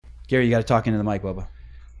Gary, you got to talk into the mic, Bubba.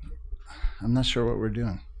 I'm not sure what we're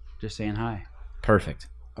doing. Just saying hi. Perfect.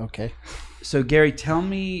 Okay. So, Gary, tell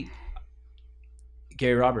me,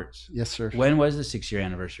 Gary Roberts. Yes, sir. When was the 6-year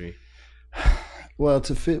anniversary? Well,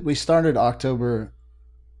 we started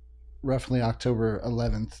roughly October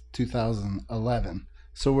 11th, 2011.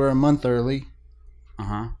 So we're a month early.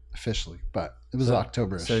 Officially, but it was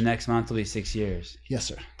October-ish. So next month will be 6 years. Yes,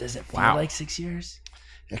 sir. Does it feel like 6 years?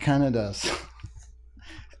 It kind of does.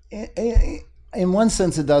 In one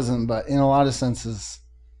sense, it doesn't, but in a lot of senses,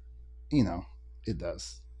 it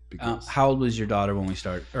does. Because How old was your daughter when we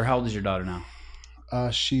started? Or how old is your daughter now?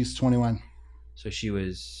 she's 21. So she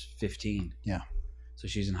was 15. Yeah. So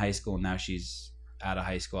she's in high school, and now she's out of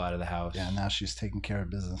high school, out of the house. Yeah, now she's taking care of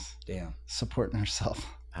business. Damn. Supporting herself.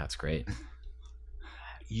 That's great.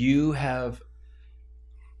 You work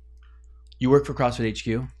for CrossFit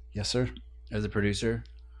HQ Yes, sir. as a producer.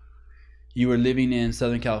 You were living in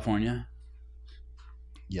Southern California.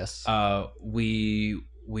 Yes. You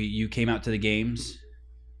came out to the games,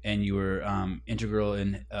 and you were integral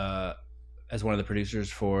in as one of the producers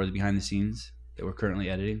for the behind the scenes that we're currently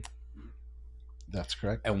editing. That's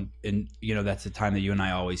correct. And that's the time that you and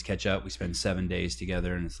I always catch up. We spend 7 days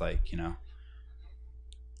together, and it's like,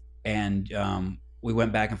 and we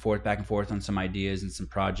went back and forth on some ideas and some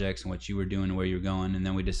projects and what you were doing and where you were going. And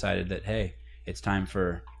then we decided that, hey, it's time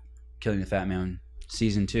for Killing the Fat Man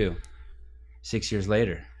season 2, 6 years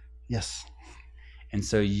later. Yes. And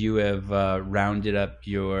so you have rounded up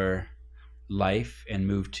your life and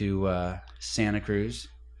moved to Santa Cruz.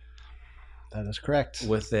 That is correct.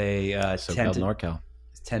 With a NorCal.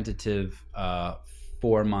 tentative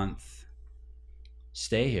 4-month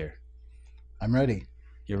stay here. I'm ready.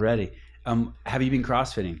 You're ready. Have you been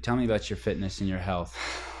CrossFitting? Tell me about your fitness and your health.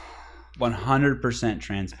 100%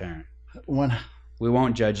 transparent. We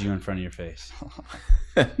won't judge you in front of your face.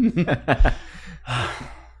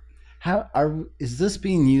 Is this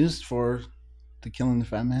being used for the Killing the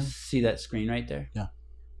Fat Man? See that screen right there? Yeah.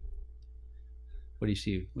 What do you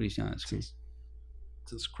see? What do you see on that screen?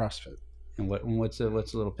 It's CrossFit. And what's a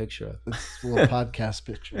little picture of? It's a little podcast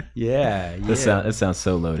picture. Yeah. It sounds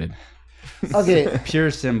so loaded. Okay.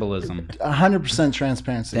 Pure symbolism. 100%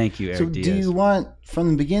 transparency. Thank you, Eric So Diaz. do you want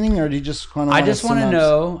from the beginning, or do you just want to? I just want to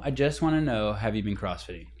know. Have you been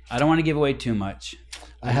CrossFitting? I don't want to give away too much.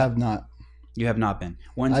 I have not. You have not been.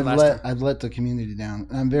 When's the last time? I've let the community down.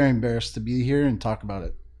 And I'm very embarrassed to be here and talk about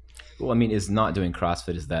it. Well, I mean, is not doing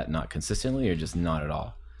CrossFit, is that not consistently or just not at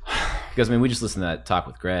all? Because, I mean, we just listened to that talk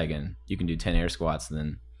with Greg, and you can do 10 air squats and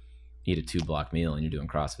then eat a 2-block meal, and you're doing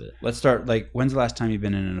CrossFit. Let's start. When's the last time you've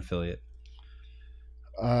been in an affiliate?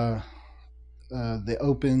 The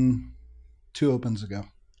open, 2 opens ago.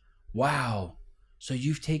 Wow. So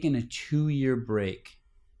you've taken a 2-year break.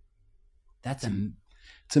 It's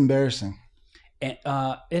embarrassing. And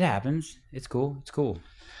it happens. It's cool.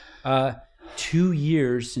 2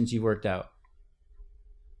 years since you worked out.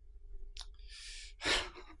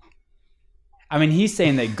 I mean, he's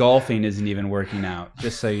saying that golfing isn't even working out,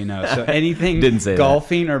 just so you know. So anything Didn't say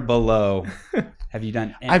golfing or below, have you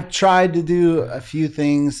done? I've tried to do a few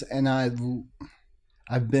things, and I've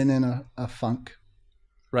been in a funk.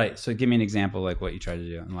 Right. So give me an example, like what you tried to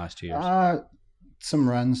do in the last 2 years. Some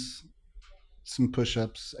runs, some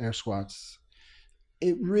push-ups, air squats.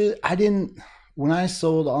 When I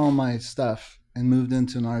sold all my stuff and moved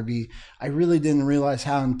into an RV, I really didn't realize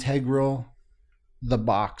how integral the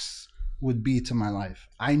box would be to my life.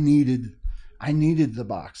 I needed the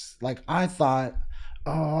box. Like, I thought,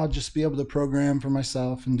 I'll just be able to program for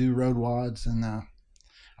myself and do road wads. And I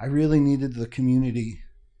really needed the community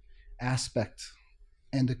aspect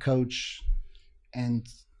and the coach and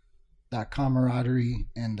that camaraderie.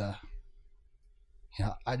 And I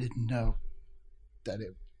didn't know that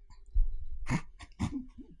it.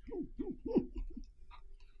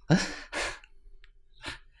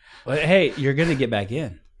 Well, hey, you're gonna get back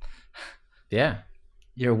in. Yeah.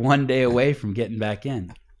 You're 1 day away from getting back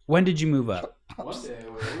in. When did you move up? 1 day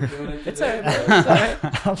away. We're doing it It's today. all right, man. It's all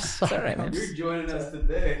right. I'm It's sorry. all right, man. You're joining us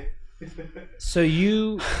today. So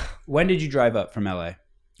when did you drive up from LA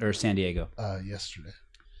or San Diego? Yesterday.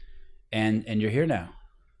 And you're here now.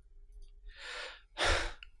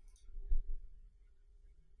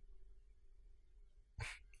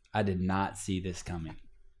 I did not see this coming.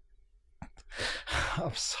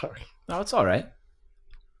 I'm sorry. No, it's all right.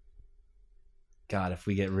 God, if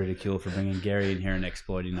we get ridiculed for bringing Gary in here and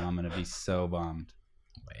exploiting him, I'm going to be so bummed.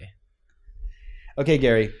 Way. Okay,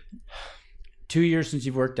 Gary. 2 years since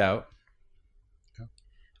you've worked out.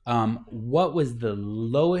 What was the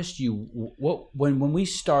lowest when we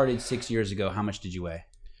started 6 years ago? How much did you weigh?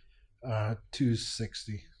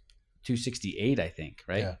 260. 268, I think,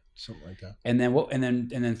 right? Yeah, something like that. And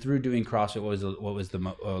then through doing CrossFit, what was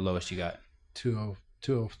the lowest you got?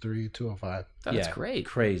 203, 205. That's great.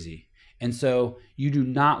 Crazy. And so you do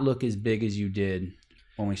not look as big as you did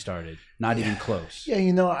when we started. Not even close. Yeah,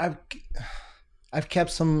 you know, I've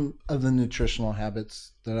kept some of the nutritional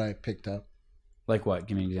habits that I picked up. Like what?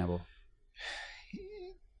 Give me an example.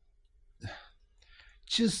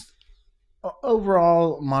 Just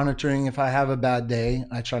overall monitoring. If I have a bad day,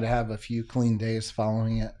 I try to have a few clean days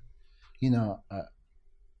following it. You know,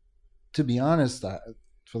 to be honest,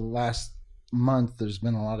 for the last month, there's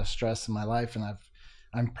been a lot of stress in my life, and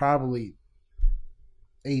I'm probably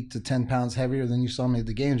 8 to 10 pounds heavier than you saw me at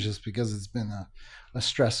the games, just because it's been a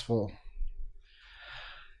stressful.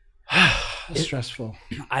 Stressful.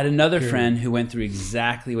 I had another friend who went through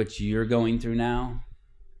exactly what you're going through now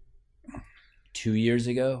 2 years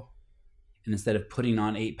ago. And instead of putting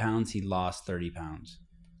on 8 pounds, he lost 30 pounds.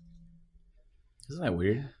 Isn't that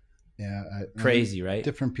weird? Yeah. Crazy, right?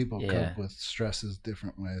 Different people cope with stresses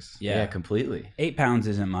different ways. Yeah, completely. 8 pounds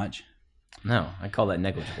isn't much. No, I call that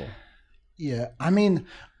negligible. Yeah. I mean,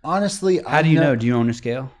 honestly. How do you know? Do you own a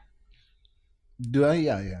scale? Do I?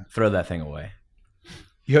 Yeah. Throw that thing away.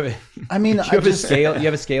 You have I mean, you have a scale. You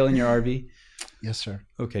have a scale in your RV? Yes, sir.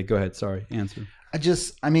 Okay, go ahead. Sorry, answer.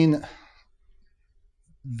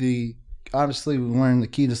 Obviously we learned the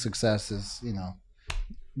key to success is, you know,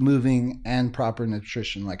 moving and proper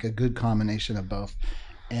nutrition, like a good combination of both.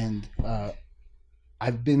 And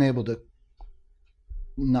I've been able to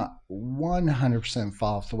not 100%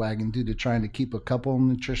 fall off the wagon due to trying to keep a couple of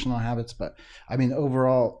nutritional habits. But I mean,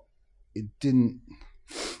 overall, it didn't.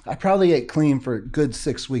 I probably ate clean for a good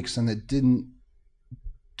 6 weeks, and it didn't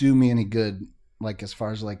do me any good, like as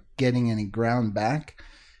far as like getting any ground back.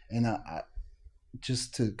 And I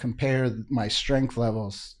just to compare my strength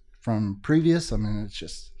levels from previous, I mean, it's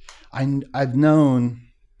just I've known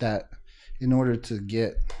that in order to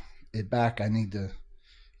get it back, I need to,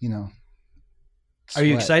 you know. Are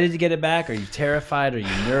you sweat. excited to get it back? Are you terrified? Are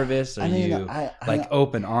you nervous? Are you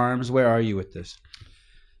open arms? Where are you with this?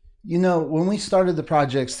 You know, when we started the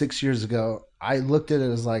project 6 years ago, I looked at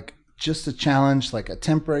it as like just a challenge, like a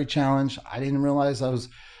temporary challenge. I didn't realize I was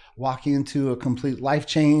walking into a complete life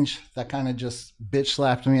change that kind of just bitch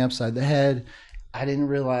slapped me upside the head. I didn't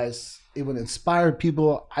realize it would inspire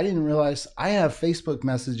people. I didn't realize I have Facebook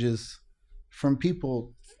messages from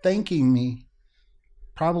people thanking me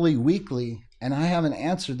probably weekly, and I haven't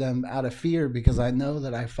answered them out of fear because I know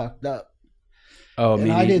that I fucked up. Oh,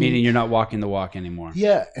 meaning you're not walking the walk anymore.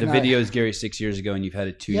 Yeah. The video is Gary 6 years ago, and you've had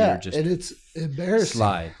a 2 year just and it's embarrassing.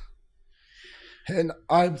 Slide. And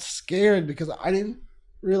I'm scared because I didn't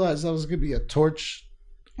realize that was going to be a torch.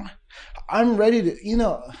 I'm ready to, you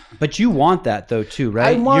know. But you want that though too,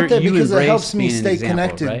 right? I want that because it helps me stay example,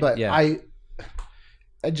 connected. right? But yeah.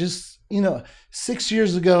 I just, you know, 6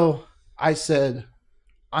 years ago, I said,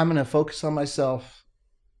 I'm going to focus on myself.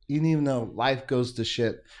 Even though life goes to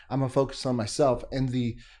shit, I'm going to focus on myself. And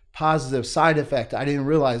the positive side effect, I didn't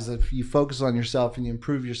realize that if you focus on yourself and you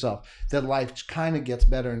improve yourself, that life kind of gets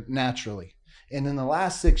better naturally. And in the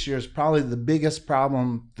last 6 years, probably the biggest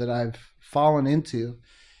problem that I've fallen into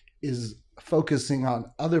is focusing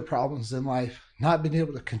on other problems in life, not being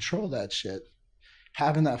able to control that shit,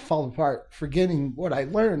 having that fall apart, forgetting what I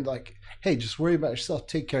learned. Like, hey, just worry about yourself,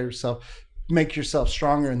 take care of yourself, make yourself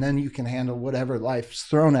stronger, and then you can handle whatever life's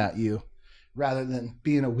thrown at you, rather than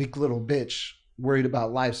being a weak little bitch worried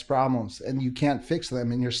about life's problems and you can't fix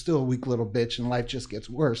them and you're still a weak little bitch and life just gets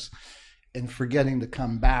worse, and forgetting to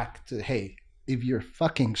come back to, hey, if you're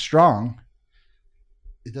fucking strong,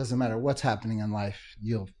 it doesn't matter what's happening in life,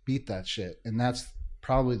 you'll beat that shit. And that's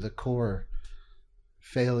probably the core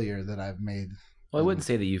failure that I've made. Well, I wouldn't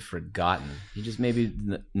say that you've forgotten. You just maybe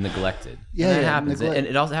neglected. Yeah, and that yeah, happens. neglect. And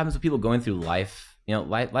it also happens with people going through life. You know,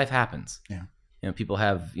 life happens. Yeah. You know, people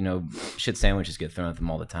have, you know, shit sandwiches get thrown at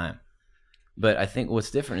them all the time. But I think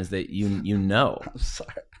what's different is that you know. I'm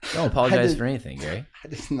sorry. Don't apologize for anything, Gary. I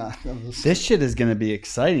just not know this. This shit is going to be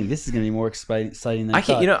exciting. This is going to be more exciting than I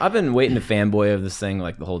can't. You know, I've been waiting to fanboy of this thing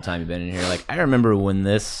like the whole time you've been in here. Like I remember when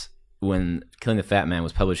Killing the Fat Man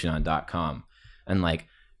was publishing on .com, and like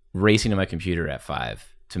racing to my computer at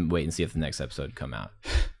 5 to wait and see if the next episode would come out.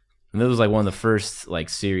 And that was like one of the first like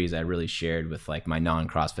series I really shared with like my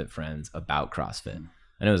non-CrossFit friends about CrossFit, and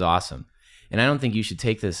it was awesome. And I don't think you should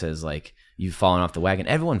take this as like you've fallen off the wagon.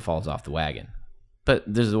 Everyone falls off the wagon, but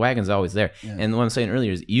the wagon's always there. Yeah. And what I'm saying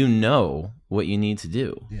earlier is, you know what you need to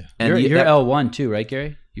do. Yeah. And you're L1 too, right,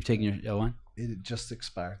 Gary? You've taken your L1? It just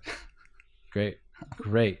expired. Great.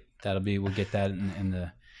 We'll get that in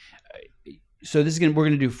the. So we're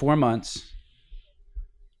gonna do 4 months.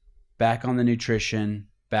 back on the nutrition,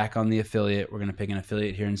 back on the affiliate. We're going to pick an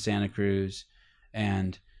affiliate here in Santa Cruz,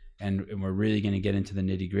 and we're really going to get into the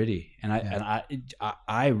nitty gritty. And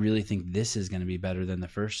I really think this is going to be better than the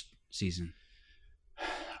first season.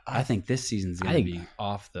 I think this season's going to be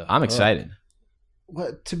off the. I'm excited.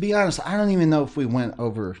 Well, to be honest, I don't even know if we went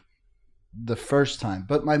over the first time,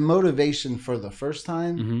 but my motivation for the first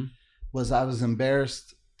time was I was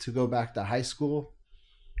embarrassed to go back to high school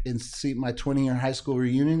and see my 20-year high school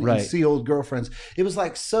reunion and see old girlfriends. It was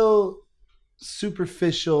like so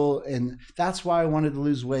superficial, and that's why I wanted to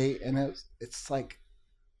lose weight. And it's like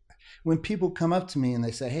when people come up to me and they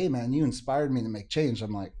say, "Hey man, you inspired me to make change,"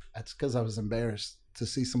 I'm like, that's because I was embarrassed to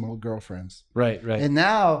see some old girlfriends. Right. And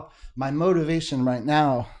now my motivation right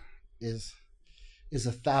now is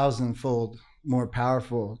 1,000-fold more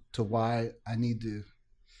powerful to why I need to.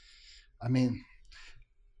 I mean,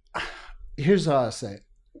 here's how I say it.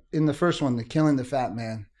 In the first one, the killing the fat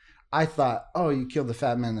man, I thought, oh, you killed the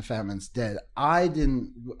fat man's dead. I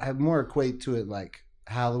more equate to it like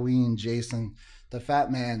Halloween, Jason, the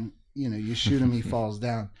fat man, you shoot him, he falls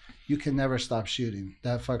down. You can never stop shooting.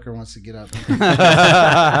 That fucker wants to get up.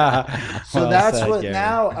 So that's what Gary.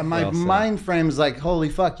 Now my mind frame is like, holy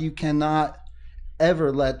fuck, you cannot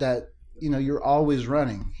ever let that, you're always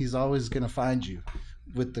running. He's always going to find you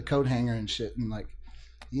with the coat hanger and shit. And like,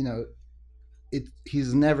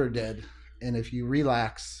 he's never dead. And if you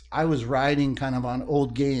relax, I was riding kind of on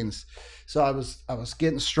old gains. So I was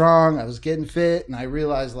getting strong, I was getting fit, and I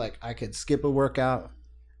realized like I could skip a workout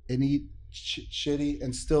and eat shitty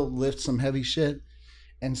and still lift some heavy shit.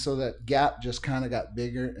 And so that gap just kind of got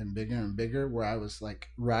bigger and bigger and bigger, where I was like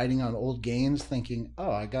riding on old gains thinking,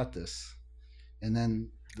 oh, I got this. And then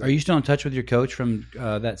are you still in touch with your coach from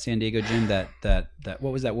that San Diego gym? That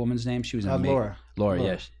what was that woman's name? She was Laura. Laura,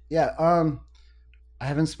 yes. Yeah. I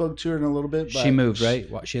haven't spoke to her in a little bit. But she moved, right?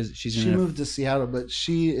 She moved to Seattle, but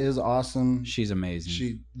she is awesome. She's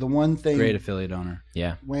amazing. The one thing, great affiliate owner.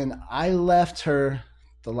 Yeah. When I left her,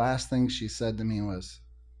 the last thing she said to me was,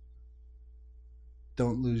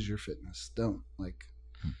 "Don't lose your fitness. Don't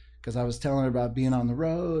because I was telling her about being on the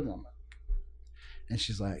road, and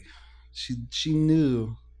she's like, she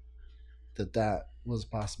knew that was a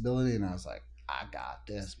possibility, and I was like, I got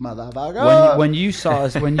this, motherfucker. When you saw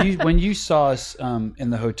us, when you saw us in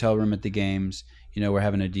the hotel room at the games, we're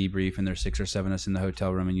having a debrief, and there's 6 or 7 of us in the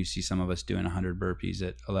hotel room, and you see some of us doing 100 burpees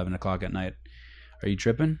at 11 o'clock at night. Are you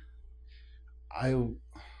tripping?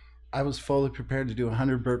 I was fully prepared to do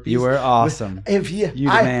 100 burpees. You were awesome. You the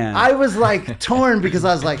man. I was like torn because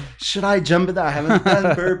I was like, should I jump at that? I haven't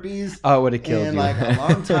done burpees. Oh, it would have killed in you. Like a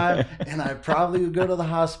long time, and I probably would go to the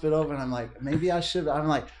hospital. And I'm like, maybe I should. I'm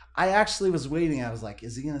like, I actually was waiting. I was like,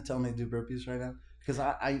 is he gonna tell me to do burpees right now? Because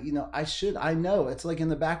I should. I know it's like in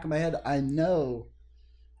the back of my head. I know.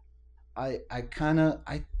 I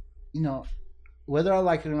whether I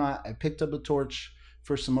like it or not, I picked up a torch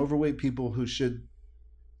for some overweight people who should,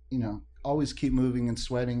 always keep moving and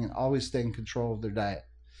sweating and always stay in control of their diet.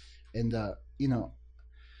 And,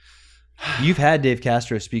 you've had Dave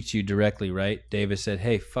Castro speak to you directly, right? Dave has said,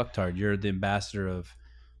 hey, fucktard, you're the ambassador of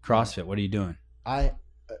CrossFit. What are you doing?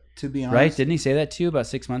 To be honest. Right? Didn't he say that to you about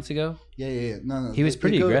 6 months ago? Yeah. No. He was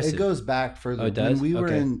pretty aggressive. It goes back further. Oh, it does? When we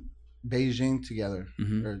were in Beijing together,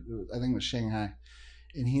 or I think it was Shanghai,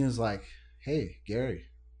 and he was like, hey, Gary,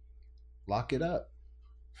 lock it up.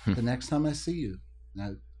 The next time I see you,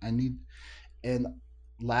 and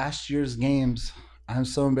last year's games, I'm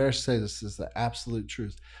so embarrassed to say this is the absolute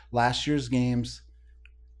truth. Last year's games,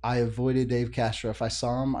 I avoided Dave Castro. If I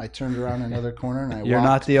saw him, I turned around another corner and I You're walked.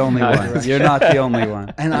 Not the only one. You're not the only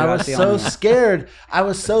one. And I was so scared. I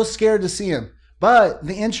was so scared to see him. But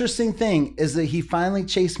the interesting thing is that he finally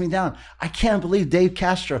chased me down. I can't believe Dave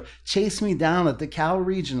Castro chased me down at the Cal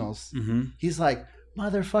Regionals. He's like,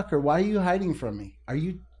 motherfucker, why are you hiding from me?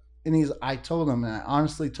 And I told him, and I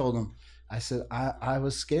honestly told him, I said, I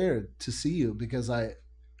was scared to see you because I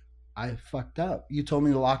fucked up. You told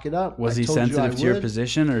me to lock it up. Was he sensitive to your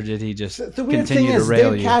position, or did he just the weird thing continue to is,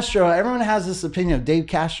 rail Dave you? Castro, everyone has this opinion of Dave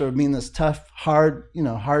Castro being this tough, hard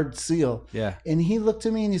seal. Yeah. And he looked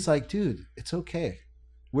at me and he's like, dude, it's okay.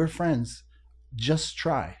 We're friends. Just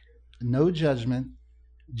try. No judgment.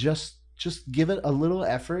 Just give it a little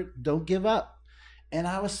effort. Don't give up. And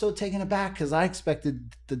I was so taken aback because I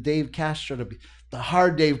expected the Dave Castro to be, the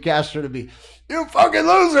hard Dave Castro to be, you fucking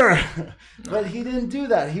loser. But he didn't do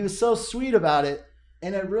that. He was so sweet about it.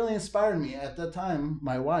 And it really inspired me. At the time,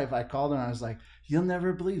 my wife, I called her and I was like, you'll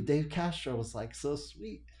never believe Dave Castro was like so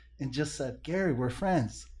sweet. and just said, Gary, we're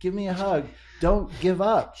friends. Give me a hug. Don't give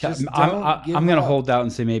up. Yeah, Just I'm give going to up." hold out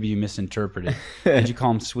and say maybe you misinterpreted. Did you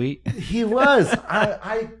call him sweet? He was.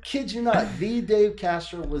 I kid you not. The Dave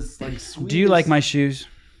Castro was like sweet. Do you like my shoes?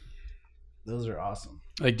 Those are awesome.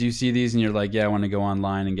 Like, do you see these and you're like, yeah, I want to go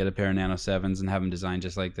online and get a pair of Nano 7s and have them designed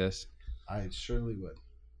just like this? I surely would.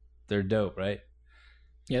 They're dope, right?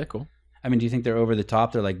 Yeah, they're cool. I mean, do you think they're over the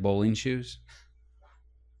top? They're like bowling shoes?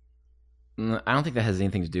 I don't think that has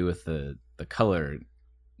anything to do with the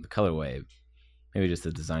colorway. Maybe just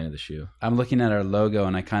the design of the shoe. I'm looking at our logo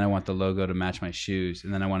and I kind of want the logo to match my shoes.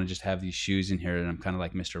 And then I want to just have these shoes in here and I'm kind of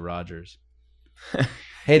like Mr. Rogers.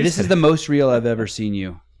 Hey, this is the most real I've ever seen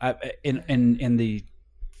you. In the,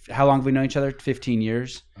 how long have we known each other? 15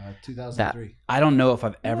 years? 2003. I don't know if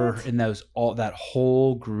I've ever in that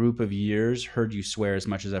whole group of years heard you swear as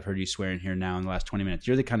much as I've heard you swear in here now in the last 20 minutes.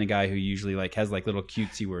 You're the kind of guy who usually like has like little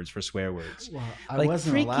cutesy words for swear words. Well, I Like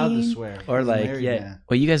wasn't allowed to freaking- swear. or I was a like, married yeah. man.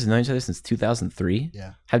 Well, you guys have known each other since 2003?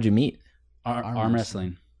 Yeah. How'd you meet? Arm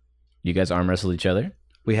wrestling. You guys arm wrestled each other?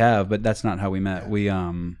 We have, but that's not how we met.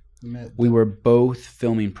 Yeah. We were both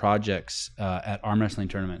filming projects at arm wrestling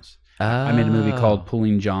tournaments. I made a movie Oh. called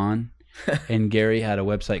Pulling John, and Gary had a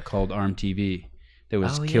website called Arm TV that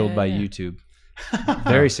was Oh, killed by yeah. YouTube.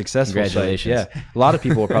 Very successful. Congratulations. Site. Yeah, a lot of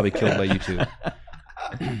people were probably killed by YouTube.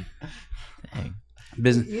 Dang.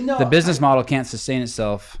 The business model can't sustain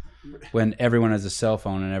itself when everyone has a cell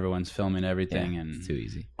phone and everyone's filming everything. Yeah, And it's too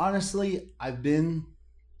easy. Honestly, I've been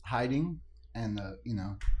hiding, and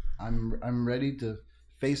I'm ready to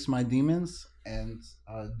face my demons and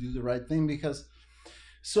do the right thing because.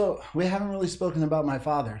 So we haven't really spoken about my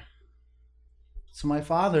father. So my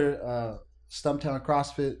father, Stumptown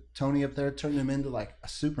CrossFit, Tony up there turned him into like a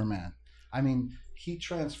Superman. I mean, he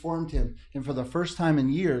transformed him, and for the first time in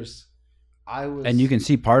years, I was. And you can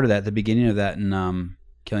see part of that at the beginning of that in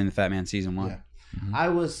Killing the Fat Man season 1. Yeah. Mhm. I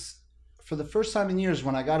was, for the first time in years,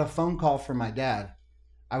 when I got a phone call from my dad,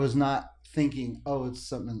 I was not thinking, oh, it's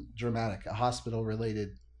something dramatic, a hospital related,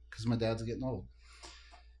 because my dad's getting old.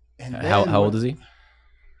 And How old is he?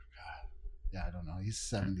 Yeah, I don't know. He's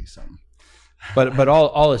 70 something. But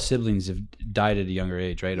all his siblings have died at a younger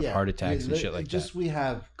age, right? Of heart attacks and they- shit like just that. we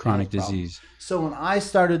have Chronic health problems. disease. So when I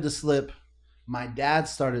started to slip, my dad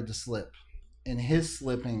started to slip, and his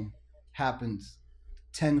slipping happened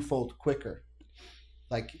tenfold quicker.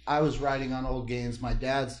 Like I was riding on old gains, my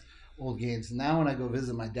dad's old gains. And now when I go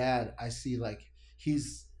visit my dad, I see like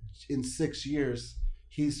he's in 6 years,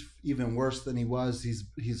 he's even worse than he was.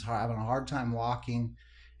 He's having a hard time walking,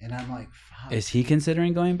 and I'm like, fuck. Is he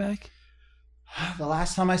considering going back? The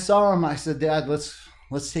last time I saw him, I said, Dad,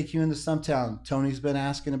 let's take you into Stumptown. Tony's been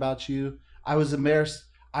asking about you. I was embarrassed.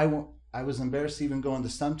 I was embarrassed even going to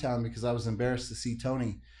Stumptown because I was embarrassed to see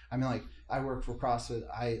Tony. I mean, like, I work for CrossFit.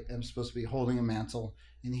 I am supposed to be holding a mantle.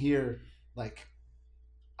 And here, like,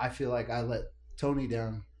 I feel like I let Tony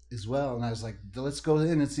down as well. And I was like, let's go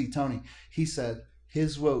in and see Tony. He said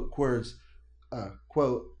his words,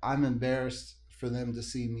 quote, I'm embarrassed for them to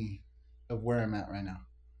see me of where I'm at right now.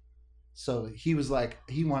 So he was like,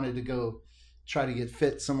 he wanted to go try to get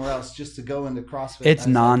fit somewhere else just to go into CrossFit. It's I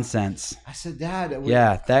was nonsense. like, I said, Dad.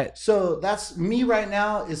 Yeah, that So that's me right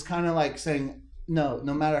now is kind of like saying, no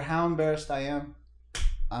matter how embarrassed I am,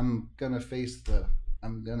 I'm going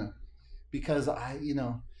to because at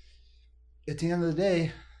the end of the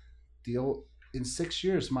day, in 6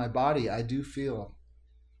 years, my body, I do feel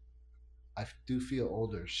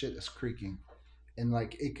older. Shit is creaking. And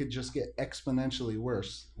like it could just get exponentially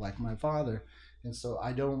worse, like my father. And so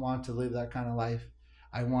I don't want to live that kind of life.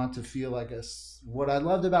 I want to feel like what I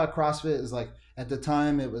loved about CrossFit is like at the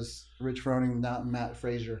time it was Rich Froning, not Matt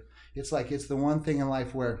Frazier. It's like it's the one thing in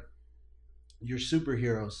life where you're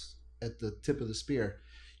superheroes at the tip of the spear.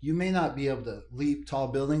 You may not be able to leap tall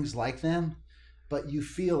buildings like them, but you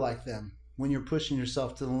feel like them when you're pushing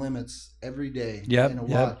yourself to the limits every day. Yep, in a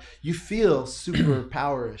yep. WOD. You feel super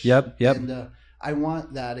powerish. Yep. And I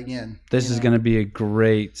want that again. this is going to be a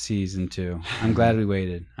great season 2. I'm glad we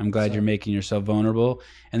waited. I'm glad you're making yourself vulnerable,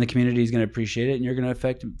 and the community is going to appreciate it, and you're going to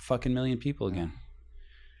affect a fucking million people again.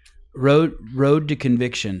 Road to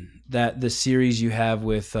Conviction, that the series you have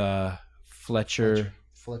with Fletcher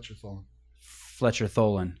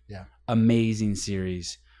Tholen. Yeah. Amazing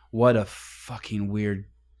series. What a fucking weird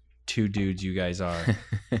 2 dudes you guys are.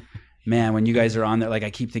 Man, when you guys are on there, like I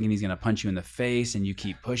keep thinking he's going to punch you in the face and you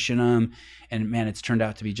keep pushing him. And man, it's turned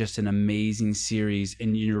out to be just an amazing series.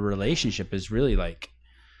 And your relationship is really like,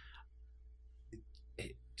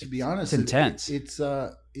 To be honest, it's intense.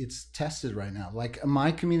 It's tested right now. Like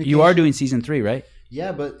my communication. You are doing season 3, right?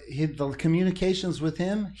 Yeah, but the communications with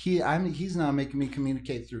him, he's now making me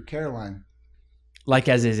communicate through Caroline. Like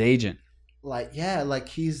as his agent. Like, yeah, like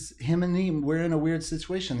him and me, we're in a weird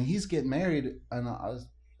situation. He's getting married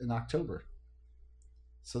in October.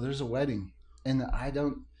 So there's a wedding. And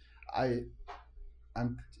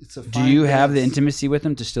it's a Do fine you have the dance. intimacy with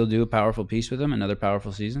him to still do a powerful piece with him, another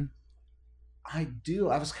powerful season? I do.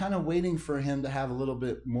 I was kind of waiting for him to have a little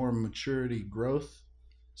bit more maturity growth.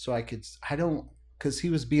 So because he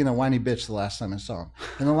was being a whiny bitch the last time I saw him.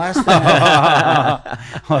 And the last thing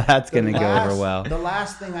Well, that's going to go over well. The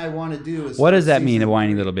last thing I want to do is... What does that mean, a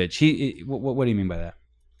whiny little bitch? What do you mean by that?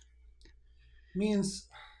 Means,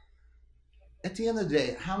 at the end of the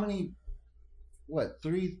day, how many,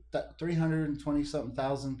 320-something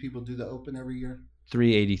thousand people do the Open every year?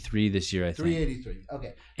 383 this year, I think. 383.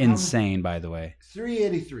 Okay. Insane, by the way.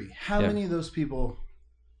 383. How Yep. many of those people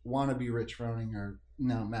want to be Rich Froning or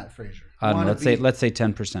Matt Frazier? I don't know, let's say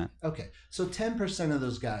 10%. Okay, so 10% of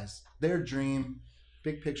those guys, their dream,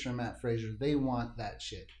 big picture Matt Frazier, they want that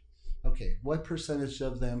shit. Okay, what percentage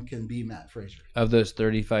of them can be Matt Frazier? Of those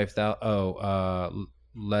 35,000,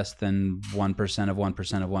 less than 1% of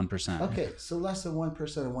 1% of 1%. Okay, so less than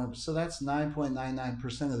 1% of 1%. So that's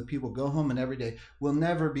 9.99% of the people go home and every day will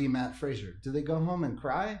never be Matt Frazier. Do they go home and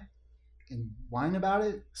cry and whine about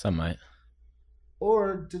it? Some might.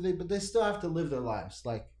 Or do they? But they still have to live their lives.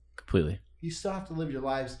 Like, Completely. you still have to live your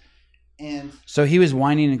lives. And So he was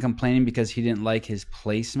whining and complaining because he didn't like his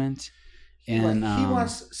placement. And he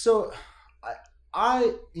wants. So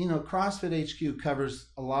I CrossFit HQ covers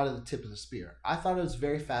a lot of the tip of the spear. I thought it was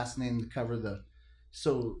very fascinating to cover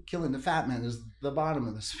killing the fat man is the bottom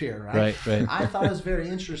of the spear, right? Right. I thought it was very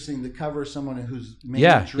interesting to cover someone whose main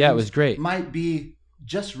Yeah, dreams it was great. might be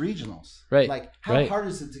just regionals. Right, Like, how right. hard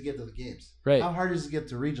is it to get to the games? Right. How hard is it to get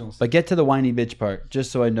to regionals? But get to the whiny bitch part,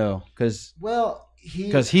 just so I know, because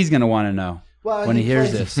he's going to want to know when he hears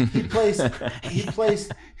placed, this. He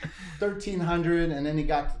placed 1,300 and then he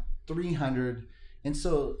got to 300. And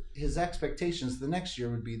so his expectations the next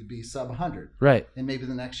year would be to be sub 100. Right. And maybe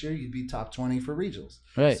the next year you'd be top 20 for regionals.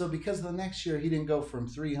 Right. So because the next year he didn't go from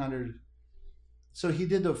 300. So he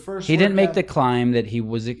did the first. He didn't make the workout. climb that he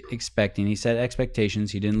was expecting. He set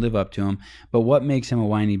expectations. He didn't live up to them. But what makes him a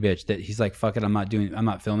whiny bitch? That he's like, fuck it, I'm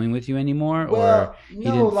not filming with you anymore? Well, or he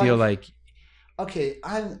didn't feel like... Okay,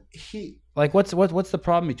 Like, what's the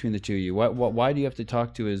problem between the two of you? Why do you have to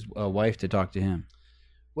talk to his wife to talk to him?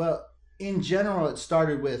 Well, in general, it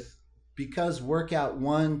started with, because workout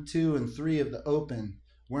 1, 2, and 3 of the Open,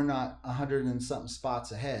 we're not 100 and something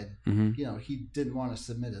spots ahead. Mm-hmm. He didn't want to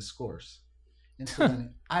submit his scores. And so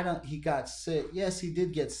then he got sick. Yes, he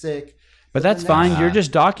did get sick. But that's fine. You're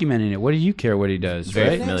just documenting it. What do you care what he does,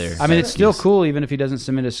 Very right? familiar. I mean, it's still cool even if he doesn't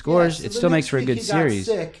submit his scores. Yeah, so it the still makes next for a week good he series.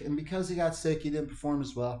 Got sick, and because he got sick, he didn't perform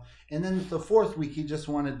as well. And then the 4th week, he just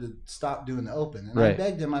wanted to stop doing the Open. And I Right.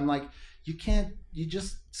 begged him. I'm like, you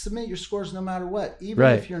just submit your scores no matter what, even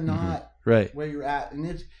Right. if you're not Right. where you're at.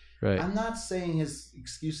 And Right. I'm not saying his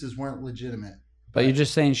excuses weren't legitimate. But you're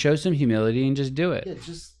just saying show some humility and just do it. Yeah,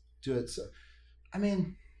 just do it. So, I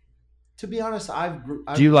mean, to be honest,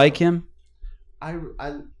 Do you like him?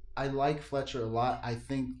 I like Fletcher a lot. I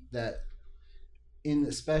think that in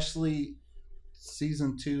especially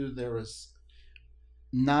season 2, there was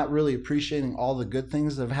not really appreciating all the good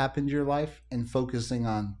things that have happened in your life and focusing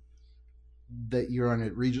on that you're on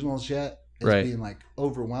at regionals yet as Right. being like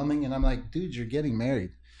overwhelming. And I'm like, dude, you're getting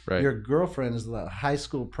married. Right. Your girlfriend is the high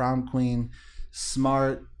school prom queen,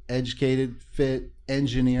 smart, educated, fit,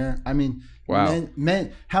 engineer. I mean, Wow.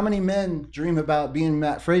 men. How many men dream about being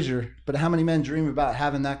Matt Frazier? But how many men dream about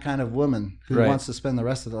having that kind of woman who Right. wants to spend the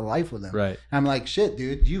rest of their life with him? Right. I'm like, shit,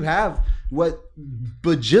 dude. You have what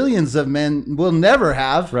bajillions of men will never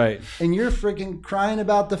have. Right. And you're freaking crying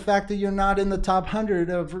about the fact that you're not in the top 100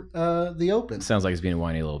 of the Open. Sounds like he's being a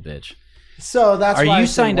whiny little bitch. So that's Are why I you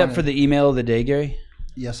said signed up wanted- for the email of the day, Gary?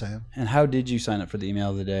 Yes, I am. And how did you sign up for the email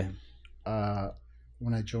of the day?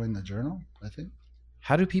 When I joined the journal, I think.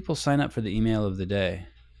 How do people sign up for the email of the day?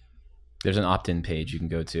 There's an opt-in page you can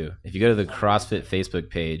go to. If you go to the CrossFit Facebook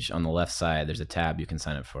page on the left side, there's a tab you can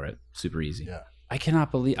sign up for it. Super easy. Yeah.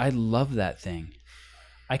 I love that thing.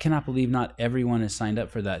 I cannot believe not everyone is signed up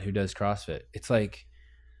for that who does CrossFit. It's like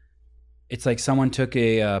someone took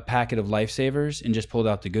a packet of Lifesavers and just pulled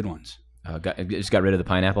out the good ones. Just got rid of the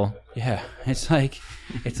pineapple. Yeah, it's like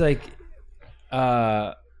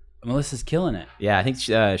Melissa's killing it. Yeah, I think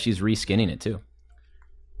she's reskinning it too.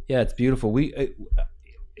 Yeah, it's beautiful. I'm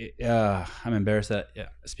embarrassed that. Yeah,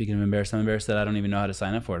 speaking of embarrassed, I'm embarrassed that I don't even know how to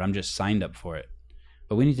sign up for it. I'm just signed up for it,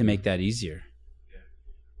 but we need to make that easier.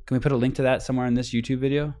 Can we put a link to that somewhere in this YouTube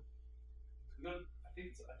video? No, I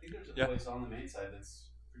the Yeah. place on the main side that's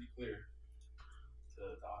pretty clear to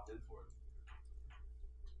opt in for it.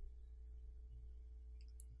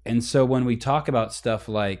 And so when we talk about stuff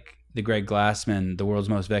like the Greg Glassman, the world's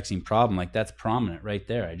most vexing problem, like that's prominent right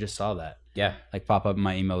there. I just saw that Yeah. like pop up in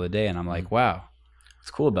my email today, and I'm like, wow. What's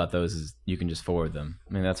cool about those is you can just forward them.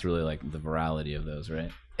 I mean, that's really like the virality of those,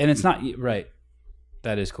 right? And it's not right.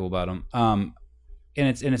 That is cool about them. And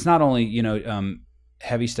it's not only, you know,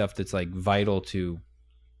 heavy stuff that's like vital to,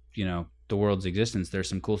 you know, the world's existence. There's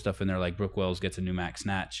some cool stuff in there, like Brooke Wells gets a new max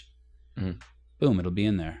snatch. Mhm. Boom, it'll be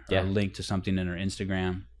in there. Yeah. Or a link to something in her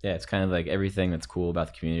Instagram. Yeah, it's kind of like everything that's cool about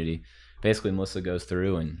the community. Basically, Melissa goes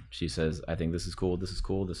through and she says, I think this is cool, this is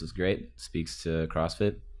cool, this is great. Speaks to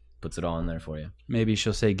CrossFit, puts it all in there for you. Maybe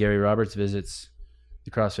she'll say Gary Roberts visits the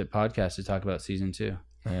CrossFit podcast to talk about season 2.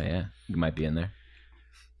 Oh, yeah. It might be in there.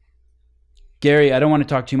 Gary, I don't want to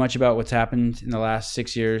talk too much about what's happened in the last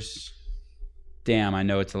 6 years. Damn, I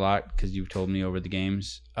know it's a lot because you've told me over the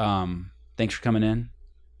games. Thanks for coming in.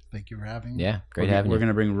 Thank you for having me. Yeah, great having We're you. going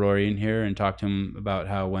to bring Rory in here and talk to him about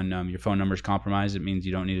how when your phone number is compromised, it means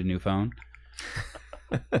you don't need a new phone.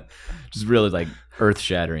 Just really like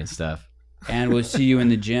earth-shattering stuff. And we'll see you in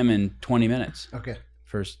the gym in 20 minutes Okay.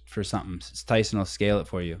 for something. Tyson will scale it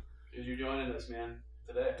for you. Dude, you're joining us, man,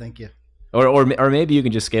 today. Thank you. Or maybe you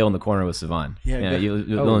can just scale in the corner with Savon. Yeah, you know, good.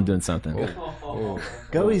 you're Oh. doing something.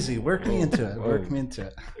 Go easy. Work me into it. Work me into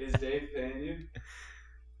it. Is Dave paying you?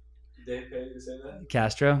 Did Dave pay you to say that?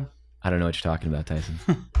 Castro? I don't know what you're talking about, Tyson.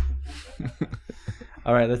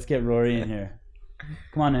 All right, let's get Rory in here.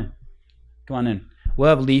 Come on in. Come on in. We'll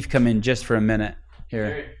have Leaf come in just for a minute here.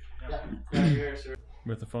 Gary, grab your hair, sir.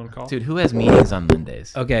 With the phone call. Dude, who has meetings on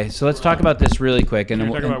Mondays? Okay, so let's talk about this really quick. And Can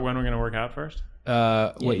we then talk about when we're going to work out first?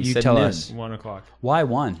 what you you said tell noon. us. 1 o'clock. Why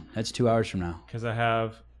 1? That's 2 hours from now. Because I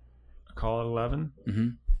have a call at 11. Mm-hmm.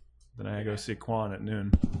 Then I go see Quan at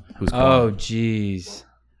noon. Who's Oh, jeez.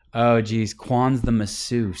 Oh, geez. Quan's the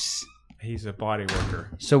masseuse. He's a body worker.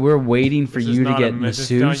 So we're waiting for This is you to not get no, you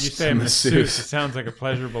masseused. say masseuse. It sounds like a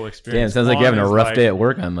pleasurable Damn, experience. it sounds like you're Quan having a is rough like- day at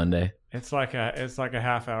work on Monday. It's like a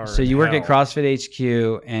half hour. So in you work at hell. CrossFit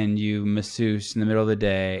HQ and you masseuse in the middle of the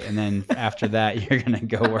day, and then after that you're gonna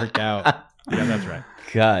go work out. Yeah, that's right.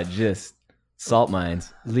 God, just salt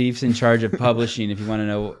mines. Leaf's in charge of publishing. If you want to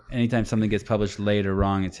know, anytime something gets published late or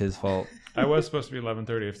wrong, it's his fault. I was supposed to be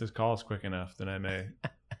 11:30. If this call is quick enough, then I may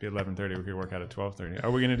be 11:30. We could work out at 12:30.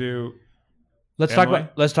 Are we gonna do? Let's Emily?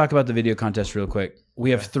 talk about the video contest real quick. We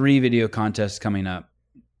have 3 video contests coming up.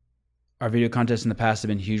 Our video contests in the past have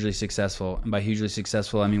been hugely successful, and by hugely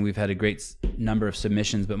successful, I mean we've had a great number of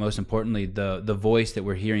submissions. But most importantly, the voice that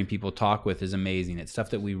we're hearing people talk with is amazing. It's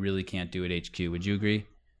stuff that we really can't do at HQ. Would you agree?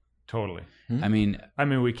 Totally. I mean,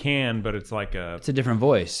 we can, but it's like it's a different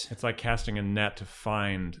voice. it's like casting a net to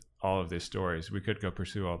find all of these stories. We could go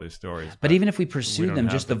pursue all these stories, But even if we pursue don't them,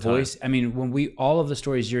 have just the the time. voice. I mean, when all of the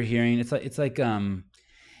stories you're hearing, it's like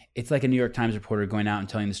a New York Times reporter going out and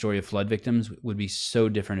telling the story of flood victims would be so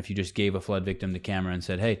different if you just gave a flood victim the camera and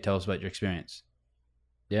said, "Hey, tell us about your experience."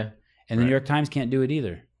 Yeah. And the Right. New York Times can't do it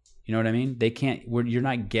either. You know what I mean? They can't. You're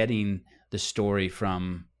not getting the story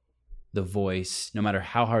from the voice, no matter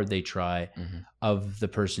how hard they try, of the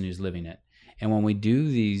person who's living it. And when we do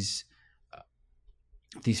these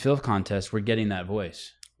filth contests, we're getting that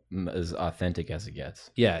voice. As authentic as it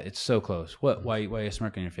gets. Yeah, it's so close. What? Why are you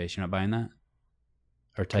smirking on your face? You're not buying that?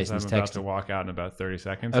 Or 'cause Tyson's I'm about texting? to walk out in about 30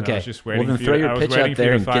 seconds. Okay. And I was just Well, waiting then for throw you. your I was pitch waiting out for you there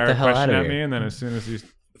to and get fire the a hell question out of at here. me, and then as soon as you Film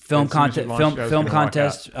as soon as you contest, launched, I was film gonna walk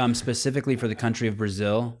contest specifically for the country of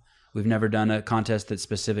Brazil. We've never done a contest that's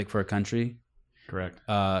specific for a country. Correct.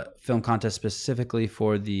 Film contest specifically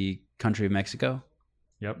for the country of Mexico,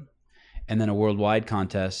 Yep. and then a worldwide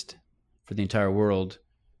contest for the entire world.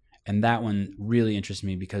 And that one really interests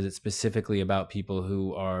me because it's specifically about people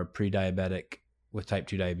who are pre-diabetic with type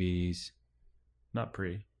 2 diabetes. Not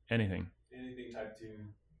anything. Anything type 2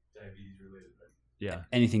 diabetes related. Right? Yeah.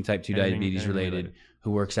 Anything type 2 Anything- diabetes anything related, related.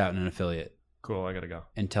 who works out in an affiliate Cool. I gotta go.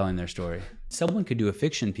 and telling their story. Someone could do a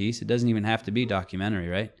fiction piece. It doesn't even have to be documentary,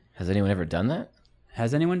 right? Has anyone ever done that?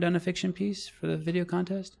 Has anyone done a fiction piece for the video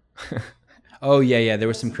contest? Oh, yeah. There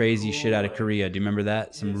was some crazy shit out of Korea. Do you remember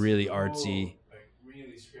that? Some really artsy. Like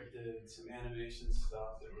really scripted, some animation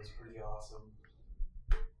stuff that was pretty awesome.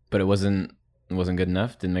 But it wasn't good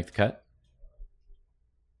enough? Didn't make the cut?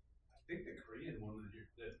 I think the Korean one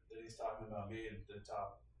that he's talking about made the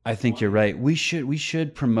top. I think you're right. We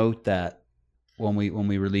should promote that when we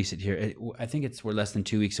release it here. I think we're less than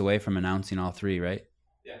 2 weeks away from announcing all 3, right?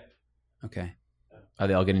 Yeah. Okay. Are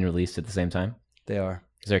they all getting released at the same time? They are.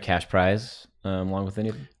 Is there a cash prize along with any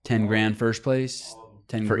of them? 10 grand first place.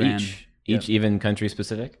 10 For grand. each even country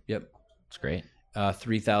specific? Yep. It's great.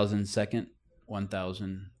 3,000 second,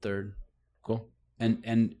 1,000 third. Cool. And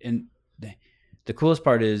the coolest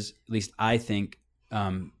part is, at least I think,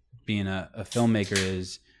 being a filmmaker,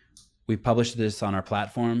 is we publish this on our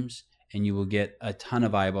platforms and you will get a ton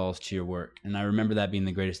of eyeballs to your work. And I remember that being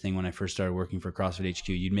the greatest thing when I first started working for CrossFit HQ.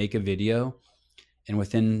 You'd make a video and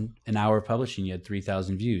within an hour of publishing, you had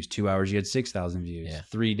 3,000 views. 2 hours, you had 6,000 views. Yeah.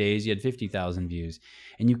 3 days, you had 50,000 views.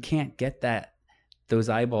 And you can't get those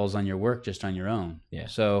eyeballs on your work just on your own. Yeah.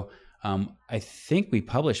 So I think we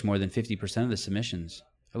published more than 50% of the submissions.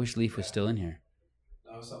 I wish Leaf was still in here.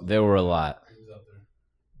 There were a lot.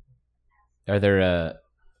 Are there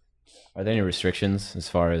any restrictions as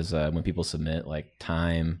far as when people submit, like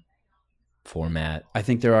time, format? I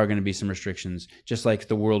think there are going to be some restrictions. Just like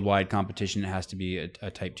the worldwide competition, it has to be a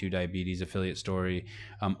type 2 diabetes affiliate story.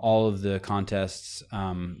 All of the contests,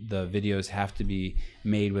 the videos have to be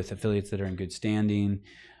made with affiliates that are in good standing.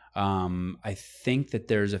 I think that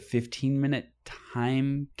there's a 15-minute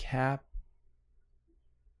time cap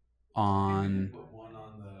on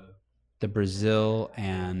the Brazil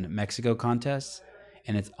and Mexico contests,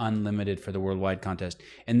 and it's unlimited for the worldwide contest.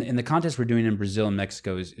 And the contest we're doing in Brazil and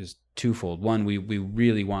Mexico is twofold. One, we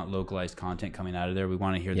really want localized content coming out of there. We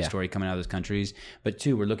want to hear the story coming out of those countries. But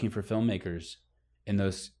two, we're looking for filmmakers in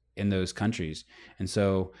those countries. And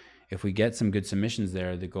so if we get some good submissions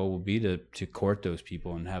there, the goal will be to court those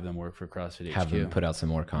people and have them work for CrossFit HQ. Have them put out some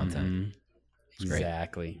more content. Mm-hmm.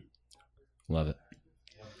 Exactly. Love it.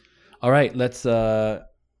 All right, let's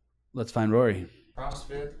find Rory.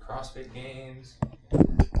 CrossFit games.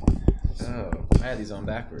 Oh, I had these on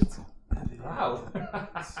backwards. Wow.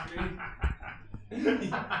 You like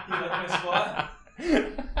my spot?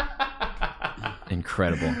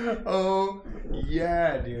 Incredible. Oh,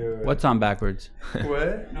 yeah, dude. What's on backwards?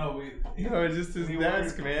 What? No, it's just his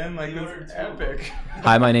desk, man. Like, it's epic.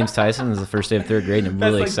 Hi, my name's Tyson. This is the first day of third grade, and I'm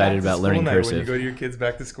really excited about learning When you cursive. go to your kids'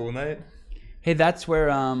 back to school night. Hey, that's where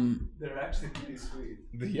they're actually pretty sweet.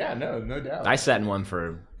 Yeah, no doubt. I sat in one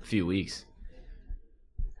for a few weeks.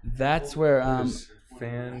 that's where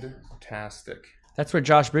Fantastic. that's where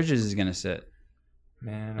Josh Bridges is gonna sit.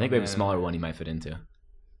 Man, I think we have a smaller one he might fit into.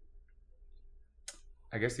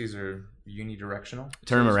 I guess these are unidirectional.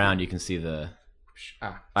 Turn him around, you can see the...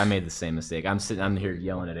 Ah. I made the same mistake. I'm here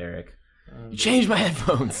yelling at Eric. You changed my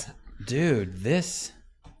headphones. Dude, this.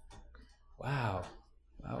 Wow.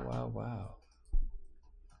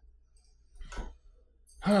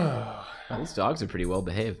 These dogs are pretty well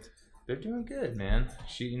behaved. They're doing good, man.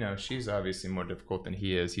 She's obviously more difficult than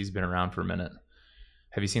he is. He's been around for a minute.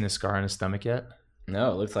 Have you seen the scar on his stomach yet?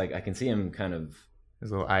 No, it looks like I can see him kind of...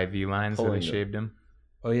 His little IV lines that they shaved him.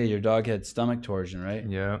 Oh yeah, your dog had stomach torsion, right?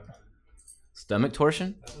 Yeah. Stomach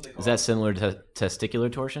torsion? Is that similar to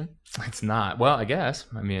testicular torsion? It's not. Well, I guess.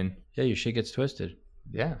 I mean, Yeah, your shit gets twisted.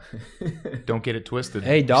 yeah. Don't get it twisted.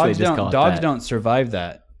 Hey, dogs just call it that. don't survive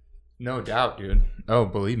that. No doubt, dude. Oh,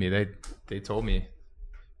 believe me, they told me.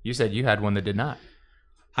 You said you had one that did not.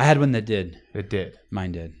 I had one that did. It did.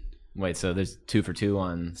 Mine did. Wait, so there's 2 for 2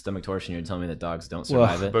 on stomach torsion. You're telling me that dogs don't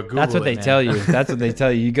survive it? But Google That's what it, they man. tell you. That's what they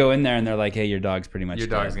tell you. You go in there and they're like, "Hey, your dog's pretty much Your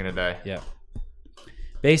dead." dog's gonna die. Yeah.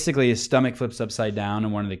 Basically, his stomach flips upside down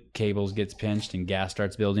and one of the cables gets pinched and gas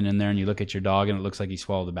starts building in there. And you look at your dog and it looks like he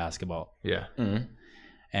swallowed a basketball. Yeah. Mhm.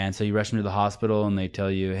 And so you rush him to the hospital and they tell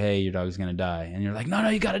you, "Hey, your dog's gonna die." And you're like, "No,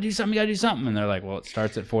 you got to do something. You got to do something." And they're like, "Well, it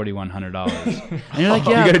starts at $4,100." And you're like,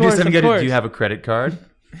 "Yeah, you gotta of course, do something. of course." Do you have a credit card?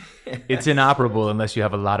 It's inoperable unless you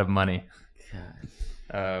have a lot of money.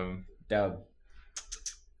 Dog.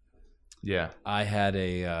 Yeah. I had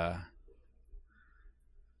a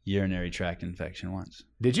urinary tract infection once.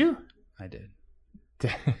 Did you? I did.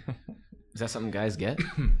 Is that something guys get?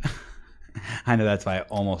 I know, that's why I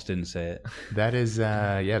almost didn't say it. That is,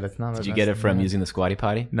 that's not. Did you get it from using the squatty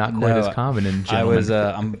potty? Not quite No, as common in I gentlemen. was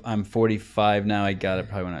I'm 45 now. I got it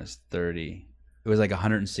probably when I was 30. It was like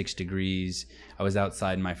 106 degrees. I was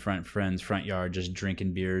outside in my friend's front yard just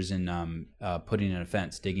drinking beers and putting in a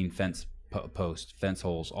fence, digging fence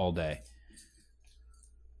holes all day.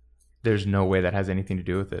 There's no way that has anything to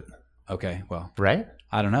do with it, Okay, well, right?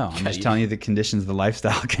 I don't know. I'm just telling you the conditions, the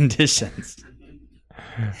lifestyle conditions.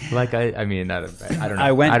 Like I mean, I don't know.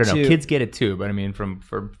 I don't know. Kids get it too, but I mean,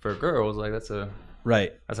 for girls, like that's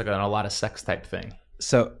Right. like a lot of sex type thing.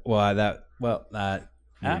 So,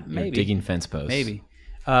 You're maybe digging fence posts. Maybe.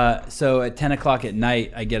 So at 10 o'clock at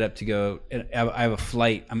night, I get up to go. I have a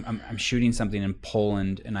flight. I'm shooting something in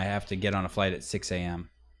Poland, and I have to get on a flight at 6 a.m.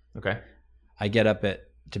 Okay. I get up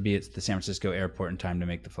to be at the San Francisco airport in time to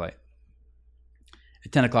make the flight.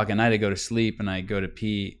 At 10 o'clock at night, I go to sleep, and I go to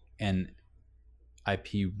pee, and I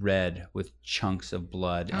pee red with chunks of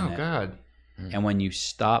blood in Oh it. God. And when you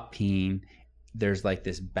stop peeing, there's like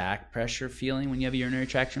this back pressure feeling when you have a urinary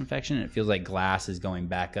tract infection. And it feels like glass is going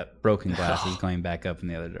back up, broken glass is going back up in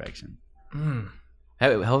the other direction.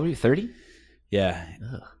 How old were you? 30? Yeah.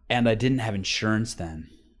 Ugh. And I didn't have insurance then.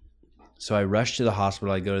 So I rushed to the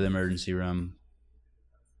hospital. I go to the emergency room.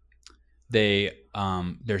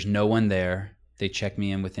 There's no one there. They check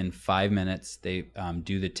me in within 5 minutes. They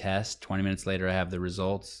do the test. 20 minutes later, I have the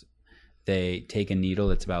results. They take a needle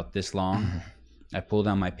that's about this long. I pull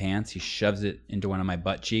down my pants. He shoves it into one of my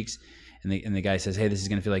butt cheeks. And the guy says, hey, this is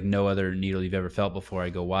going to feel like no other needle you've ever felt before. I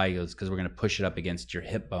go, why? He goes, because we're going to push it up against your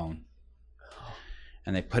hip bone.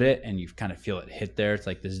 And they put it, and you kind of feel it hit there. It's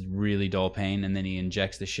like this really dull pain. And then he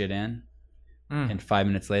injects the shit in. And 5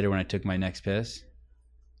 minutes later, when I took my next piss,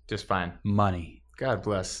 Just fine. money. God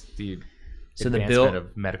bless the So the advancement bill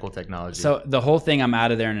of medical technology. So the whole thing, I'm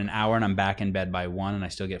out of there in an hour, and I'm back in bed by 1, and I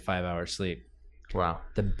still get 5 hours sleep. wow.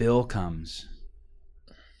 The bill comes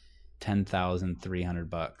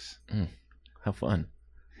 $10,300. How fun.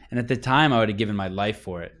 And at the time, I would have given my life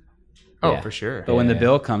for it. Oh, Yeah. for sure. But when the Yeah.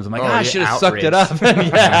 bill comes, I'm like, Oh, I you're should have sucked it up.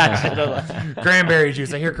 outraged. Yeah, I should've- Cranberry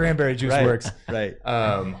juice. I hear cranberry juice Right. works. right.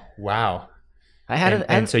 Wow. I had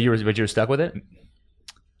And so you were stuck with it?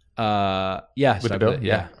 Yeah. With the stuck bill? it.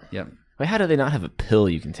 Yeah. Yep. Wait, how do they not have a pill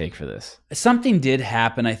you can take for this? Something did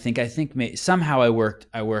happen. I think somehow I worked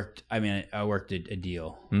a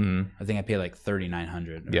deal. Mm-hmm. I think I paid like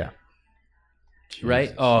 $3,900. Yeah.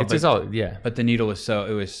 Right. Oh, It's all, yeah. but the needle was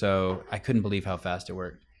so I couldn't believe how fast it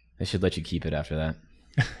worked. They should let you keep it after that.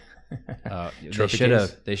 They Trophy should case?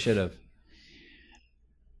 have. They should have.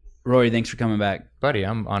 Rory, thanks for coming back. Buddy,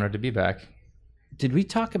 I'm honored to be back. Did we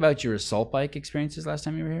talk about your assault bike experiences last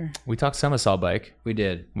time you were here? We talked some assault bike. We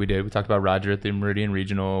did. We did. We talked about Roger at the Meridian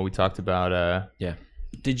Regional. We talked about Yeah.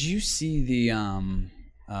 Did you see the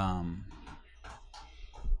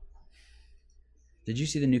Did you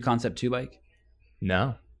see the new Concept 2 bike?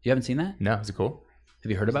 no. You haven't seen that? No, is it cool?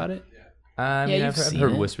 Have you heard about it? I mean, you've I've seen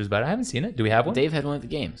heard it. whispers about it. I haven't seen it. Do we have one? Dave had one at the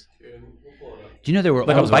games. Do you know there were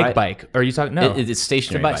Like all a bike right. bike? Or are you talking? No. It's it's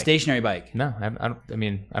stationary. a bike, bike. stationary bike? No,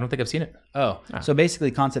 I don't think I've seen it. Oh, so basically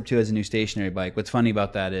Concept 2 has a new stationary bike. What's funny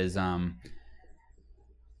about that is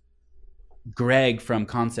Greg from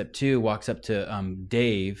Concept 2 walks up to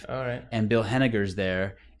Dave, All right. and Bill Henniger's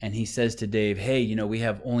there, and he says to Dave, hey, we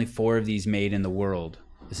have only 4 of these made in the world.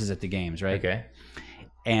 This is at the games, right? Okay.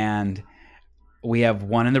 And we have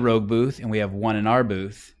one in the Rogue booth, and we have one in our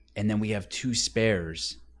booth, and then we have 2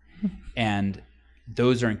 spares. And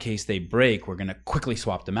those are in case they break. We're going to quickly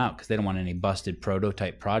swap them out because they don't want any busted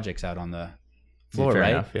prototype projects out on the floor, Fair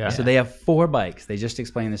right? enough, yeah. So they have 4 bikes. They just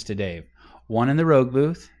explained this to Dave. One in the Rogue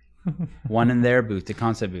booth, one in their booth, the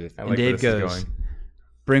Concept booth. I And like where Dave this is goes, going.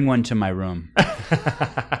 bring one to my room.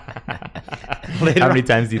 How many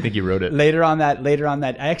times do you think you wrote it? Later on that,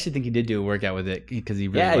 I actually think he did do a workout with it because he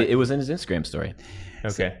really Yeah, liked it was in his Instagram story.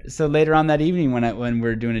 Okay. So later on that evening, when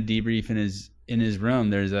we're doing a debrief in his room,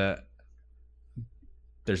 there's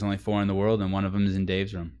only 4 in the world, and one of them is in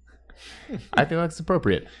Dave's room. I think that's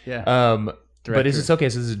appropriate. Yeah. But is this okay?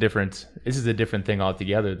 So this is a different thing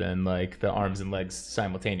altogether than like the arms and legs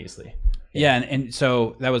simultaneously. Yeah, and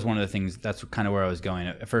so that was one of the things. That's kind of where I was going.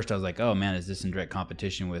 At first, I was like, "Oh man, is this in direct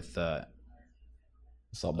competition with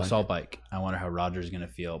Assault Bike?" I wonder how Roger's going to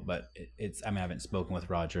feel. But it's. I mean, I haven't spoken with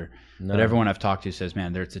Roger, No. but everyone I've talked to says,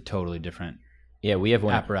 "Man, it's a totally different." Yeah, we have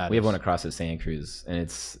one. Apparatus. We have one across at Santa Cruz, and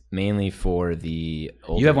it's mainly for the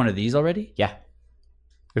older. You have one of these already? Yeah.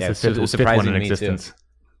 It's Yeah, the it's fifth one surprising in to me, too. existence.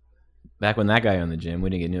 Back when that guy owned the gym,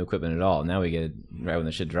 we didn't get new equipment at all. Now we get it right when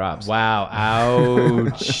the shit drops. Wow!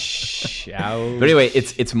 Ouch! Ouch! But anyway,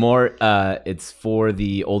 it's more it's for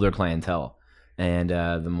the older clientele, and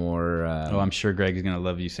the more Oh, I'm sure Greg is going to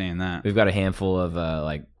love you saying that. we've got a handful of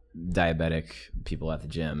like diabetic people at the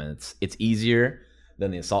gym, and it's easier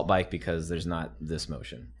than the assault bike because there's not this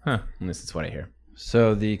motion. Huh. At least that's what I hear.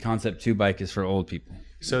 So the Concept 2 bike is for old people.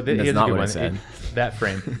 So That's here's not a good what I one. said. That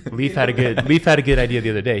frame. Leaf had a good idea the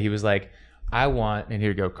other day. He was like, I want, and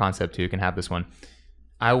here you go, Concept 2, you can have this one.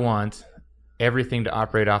 I want everything to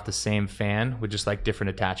operate off the same fan with just like different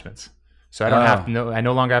attachments. So I don't have to I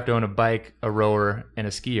no longer have to own a bike, a rower, and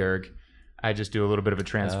a ski erg. I just do a little bit of a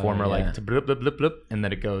transformer, yeah. like to blip, blip, blip, blip, and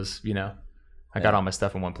then it goes, I got all my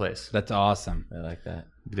stuff in one place. That's awesome. I like that.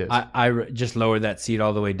 It is. I just lowered that seat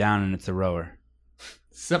all the way down, and it's a rower.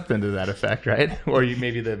 Something to that effect, right? Or you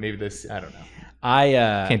maybe this, I don't know.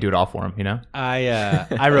 I Can't do it all for him,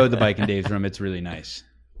 I rode the bike in Dave's room. It's really nice.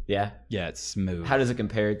 Yeah. Yeah, it's smooth. How does it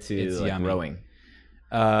compare to It's like yummy. rowing?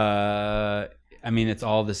 I mean, it's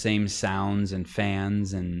all the same sounds and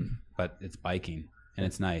fans, but it's biking. and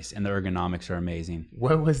it's nice, and the ergonomics are amazing.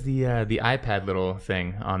 What was the iPad little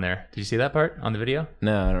thing on there? Did you see that part on the video?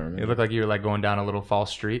 No, I don't remember. It looked like you were like going down a little false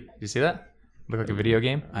street. Did you see that? Looked like a video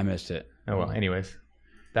game. I missed it. Oh well. Anyways,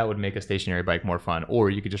 that would make a stationary bike more fun, or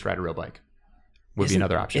you could just ride a real bike. Would be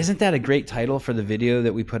another option. Isn't that a great title for the video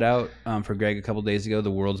that we put out for Greg a couple days ago?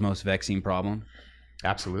 The world's most vexing problem.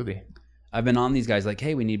 Absolutely. I've been on these guys like,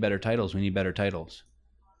 hey, we need better titles. We need better titles.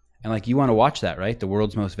 And like, you want to watch that, right? The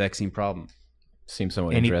world's most vexing problem. Seems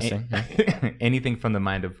somewhat interesting. Anything from the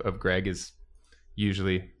mind of Greg is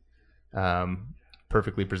usually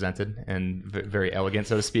perfectly presented and very elegant,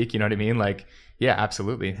 so to speak. You know what I mean? Like, yeah,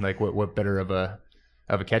 absolutely. Like, what better of a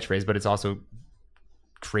catchphrase? But it's also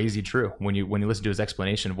crazy true. When you listen to his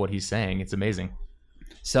explanation of what he's saying, it's amazing.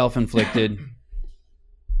 Self-inflicted,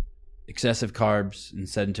 excessive carbs, and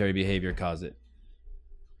sedentary behavior cause it.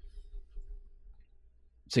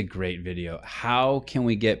 It's a great video. How can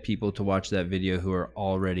we get people to watch that video who are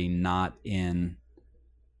already not in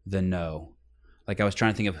the know? Like, I was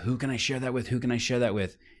trying to think of who can I share that with? Who can I share that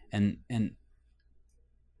with? And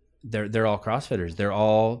they're all CrossFitters. They're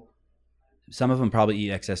all, some of them probably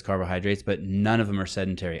eat excess carbohydrates, but none of them are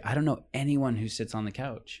sedentary. I don't know anyone who sits on the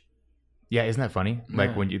couch. Yeah, isn't that funny?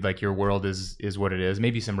 Like, when you like, your world is what it is.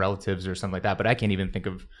 Maybe some relatives or something like that, but I can't even think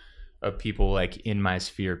of people like in my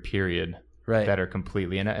sphere, period. Right. That are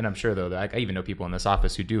completely, and I'm sure though that I even know people in this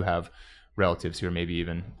office who do have relatives who are maybe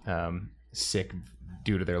even sick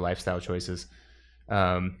due to their lifestyle choices.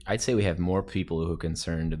 I'd say we have more people who are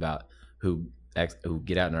concerned about who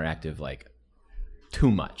get out and are active like too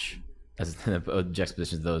much, as a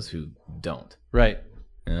juxtaposition to those who don't. Right.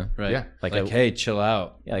 Yeah. Right. Yeah. Like hey, chill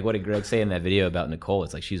out. Yeah. Like, what did Greg say in that video about Nicole?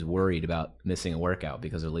 It's like she's worried about missing a workout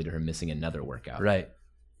because it'll lead to her missing another workout. Right.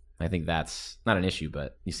 I think that's not an issue,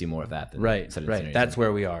 but you see more of that than Right. That's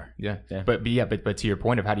where we are. Yeah. Yeah. But to your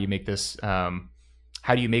point of how do you make this, how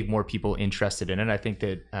do you make more people interested in it? I think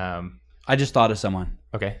that, I just thought of someone.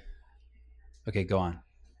 Okay, go on.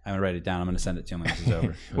 I'm gonna write it down. I'm gonna send it to him when this is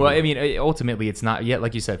over. Well, I mean, ultimately it's not yet,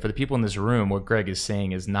 like you said, for the people in this room, what Greg is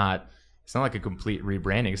saying is not, it's not like a complete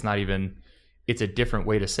rebranding. It's not even, it's a different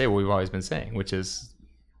way to say what we've always been saying, which is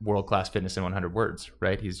world-class fitness in 100 words,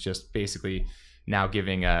 right? He's just basically now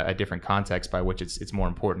giving a different context by which it's more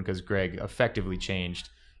important, because Greg effectively changed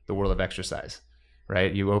the world of exercise,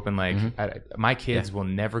 right? You open like, my kids will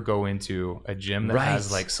never go into a gym that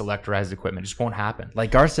has like selectorized equipment. It just won't happen. Like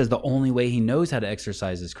Garth says, the only way he knows how to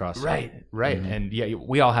exercise is CrossFit. Right. And yeah,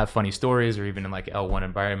 we all have funny stories, or even in like L1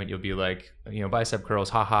 environment, you'll be like, bicep curls,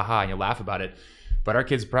 ha ha ha, and you'll laugh about it. But our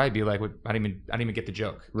kids probably be like, I didn't even get the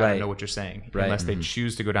joke. I don't know what you're saying, unless they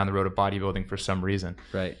choose to go down the road of bodybuilding for some reason.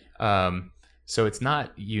 Right. So it's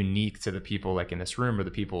not unique to the people like in this room or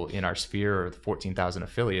the people in our sphere or the 14,000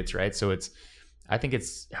 affiliates, right? So I think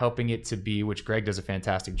it's helping it to be, which Greg does a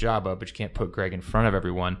fantastic job of, but you can't put Greg in front of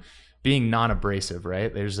everyone, being non-abrasive,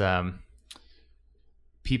 right? There's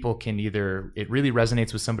people can either, it really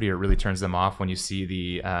resonates with somebody or it really turns them off when you see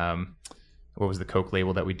the, what was the Coke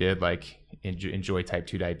label that we did? Like enjoy type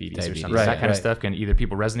 2 diabetes or something. Right, that kind of stuff can either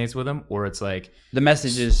people resonates with them, or it's like the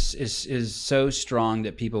message is so strong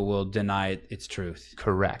that people will deny its truth.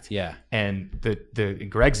 Correct. Yeah. And the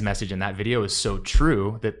Greg's message in that video is so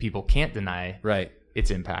true that people can't deny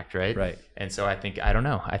its impact, right? Right. And so I think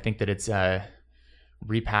that it's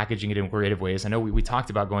repackaging it in creative ways. I know we talked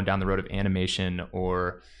about going down the road of animation,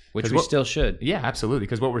 or which we still should. Yeah, absolutely.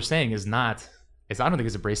 Because what we're saying is not, I don't think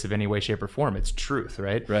it's abrasive in any way, shape, or form. It's truth,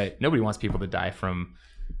 right? Right. Nobody wants people to die from,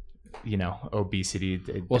 obesity.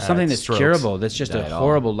 Something that's strokes. curable. That's just a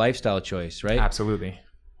horrible lifestyle choice, right? Absolutely.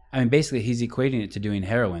 I mean, basically, he's equating it to doing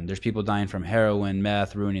heroin. There's people dying from heroin,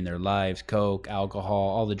 meth, ruining their lives, coke, alcohol,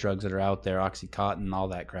 all the drugs that are out there, OxyContin, all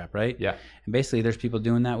that crap, right? Yeah. And basically, there's people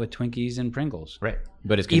doing that with Twinkies and Pringles. Right.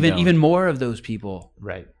 But it's even more of those people.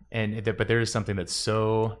 Right. But there is something that's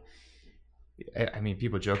so, I mean,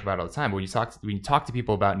 people joke about it all the time, but when you talk to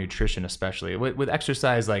people about nutrition, especially with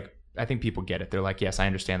exercise, like, I think people get it. They're like, yes, I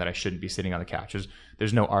understand that I shouldn't be sitting on the couch.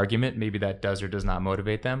 There's no argument. Maybe that does or does not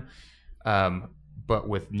motivate them. But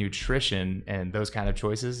with nutrition and those kind of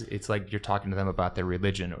choices, it's like you're talking to them about their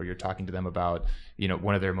religion, or you're talking to them about,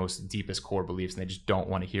 one of their most deepest core beliefs, and they just don't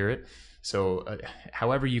want to hear it. So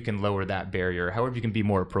however you can lower that barrier, however you can be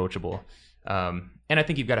more approachable. And I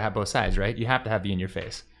think you've got to have both sides, right? You have to have the in your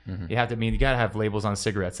face. Mm-hmm. You got to have labels on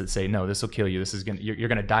cigarettes that say, no, this will kill you. This is you're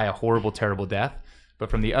going to die a horrible, terrible death. But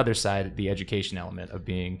from the other side, the education element of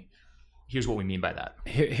being, here's what we mean by that.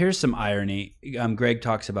 Here's some irony. Greg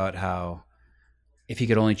talks about how if he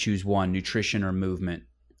could only choose one, nutrition or movement,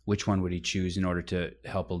 which one would he choose in order to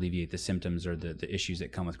help alleviate the symptoms or the issues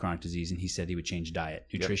that come with chronic disease? And he said he would change diet.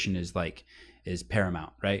 Nutrition is like is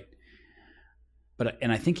paramount, right?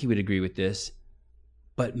 And I think he would agree with this,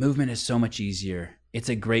 but movement is so much easier. It's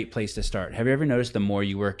a great place to start. Have you ever noticed the more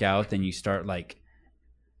you work out, then you start like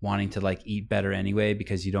wanting to like eat better anyway,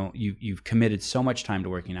 because you've committed so much time to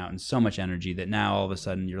working out and so much energy that now all of a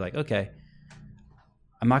sudden you're like, okay,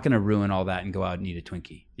 I'm not going to ruin all that and go out and eat a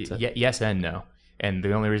Twinkie. Yes and no. And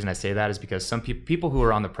the only reason I say that is because some people who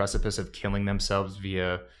are on the precipice of killing themselves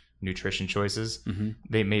via nutrition choices,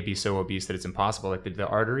 they may be so obese that it's impossible. Like the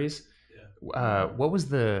arteries. What was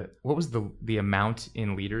the amount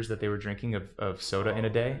in liters that they were drinking of soda in a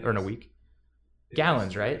day or in a week?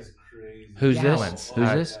 Gallons, right? Who's Gallons. this? Who's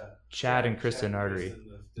this? Chad and Kristen Artery.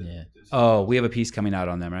 Yeah. Oh, we have a piece coming out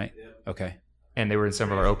on them, right? Okay. And they were in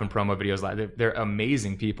some of our open promo videos. They're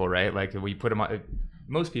amazing people, right? Like we put them on.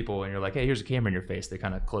 Most people, and you're like, hey, here's a camera in your face. They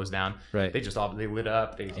kind of close down. Right. They lit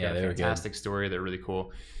up. They got a fantastic story. They're really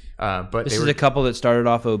cool. But this is a couple that started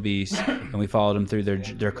off obese, and we followed them through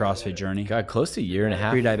their CrossFit journey. God, close to a year and a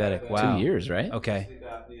half. Pre-diabetic. Wow. 2 years, right? Okay. He's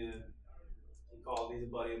a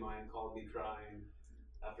buddy of mine, called me crying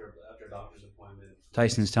after a doctor's appointment.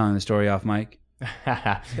 Tyson's telling the story off mic.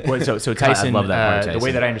 So Tyson, I love that part, Tyson. The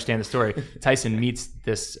way that I understand the story, Tyson meets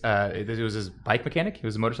this. It was his bike mechanic. He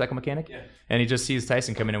was a motorcycle mechanic, and he just sees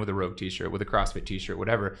Tyson coming in with a Rogue T-shirt, with a CrossFit T-shirt,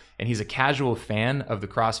 whatever. And he's a casual fan of the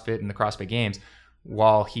CrossFit and the CrossFit Games,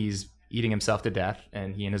 while he's eating himself to death.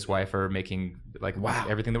 And he and his wife are making like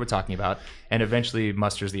everything that we're talking about, and eventually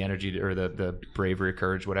musters the energy or the bravery,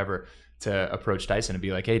 courage, whatever, to approach Tyson and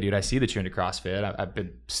be like, "Hey, dude, I see that you're into CrossFit. I've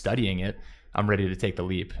been studying it. I'm ready to take the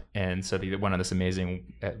leap." And so they went on this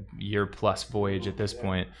amazing year-plus voyage at this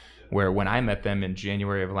point, where when I met them in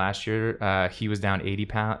January of last year, he was down 80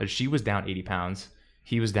 pounds. She was down 80 pounds.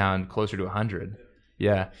 He was down closer to 100.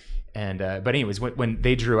 Yeah. And but anyways, when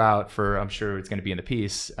they drew out for, I'm sure it's going to be in the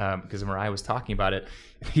piece, because Mariah was talking about it,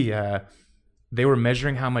 they were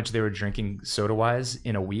measuring how much they were drinking soda-wise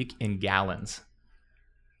in a week in gallons.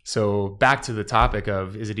 So back to the topic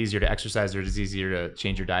of, is it easier to exercise or is it easier to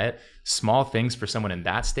change your diet? Small things for someone in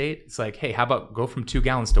that state. It's like, hey, how about go from 2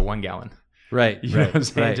 gallons to 1 gallon? Right. You know what I'm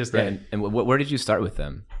saying? Right. Just Right. And where did you start with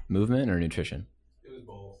them? Movement or nutrition? It was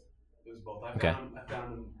both. I Okay.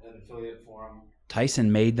 found an affiliate forum.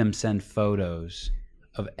 Tyson made them send photos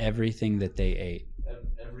of everything that they ate.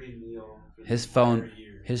 Every meal. For His the entire phone,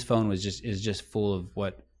 year. his phone is just full of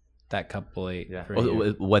what that couple ate. Yeah. for a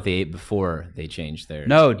year. What they ate before they changed their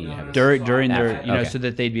No, eating habits. during their, Okay. so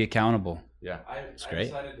that they'd be accountable. yeah. I great.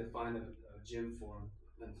 decided to find a gym forum,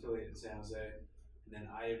 an affiliate in San Jose, and then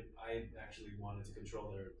I actually wanted to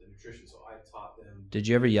control the nutrition, so I taught them. Did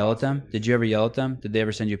you ever yell at them? Did they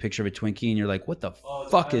ever send you a picture of a Twinkie and you're like, what the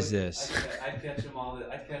fuck is this? I'd catch them all.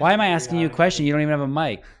 Why am I asking you a question? You don't even have a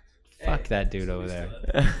mic. Fuck that dude over there.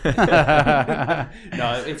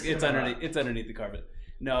 No, it's underneath. It's underneath the carpet.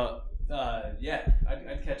 No,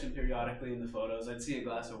 I'd catch him periodically in the photos. I'd see a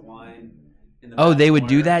glass of wine. In the Oh, back they would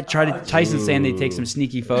do corner. that? Tyson's saying they take some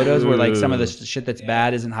sneaky photos where like some of the shit that's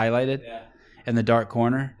bad isn't highlighted Yeah, in the dark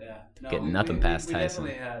corner. yeah. No, Getting nothing past Tyson.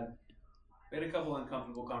 We had a couple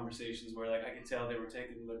uncomfortable conversations where like I could tell they were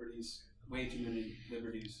taking liberties, way too many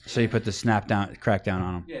liberties. So you put the crackdown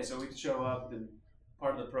on them. Yeah, so we'd show up, and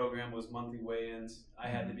part of the program was monthly weigh-ins. I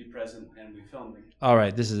had to be present, and we filmed it. All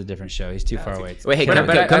right, this is a different show. He's too far away. Wait, hey,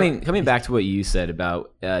 But coming back to what you said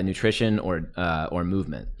about nutrition or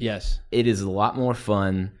movement. Yes. It is a lot more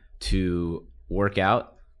fun to work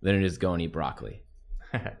out than it is go and eat broccoli.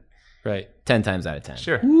 Right. 10 times out of 10.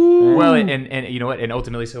 Sure. Well, and you know what? And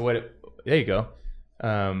ultimately, there you go.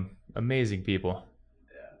 Amazing people.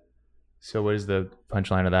 Yeah. So what is the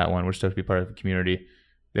punchline of that one? We're supposed to be part of the community.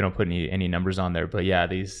 They don't put any numbers on there, but yeah,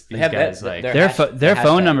 these guys like Their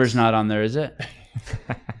phone number's not on there, is it?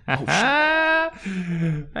 I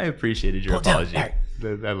appreciated your apology. I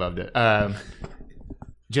loved it. But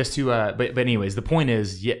anyways, the point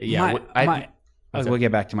is, We'll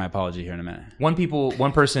get back to my apology here in a minute.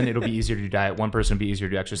 One person, it'll be easier to do diet. One person will be easier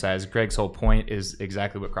to exercise. Greg's whole point is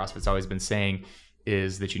exactly what CrossFit's always been saying,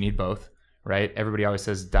 is that you need both, right? Everybody always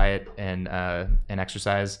says diet and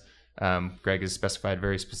exercise. Greg has specified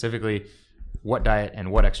very specifically what diet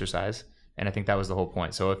and what exercise. And I think that was the whole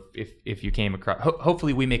point. So if you came across,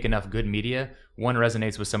 hopefully we make enough good media. One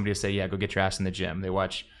resonates with somebody to say, yeah, go get your ass in the gym. They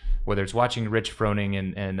watch, whether it's watching Rich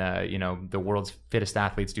Froning and the world's fittest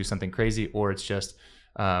athletes do something crazy, or it's just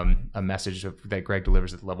a message that Greg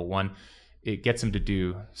delivers at level 1. It gets them to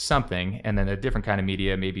do something, and then a different kind of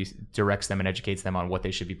media maybe directs them and educates them on what they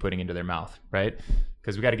should be putting into their mouth, right?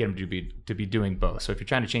 Because we got to get them to be doing both. So if you're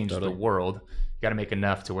trying to change the world, you got to make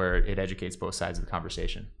enough to where it educates both sides of the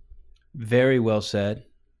conversation. Very well said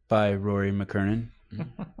by Rory McKernan.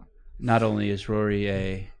 not only is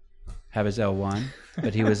Rory have his L1,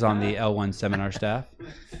 but he was on the L1 seminar staff.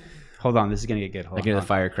 Hold on, this is gonna get good. I can hear the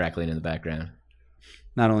fire crackling in the background.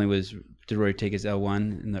 Not only did Rory take his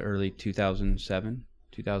L1 in the early 2007,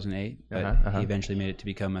 2008, but he eventually made it to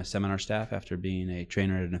become a seminar staff after being a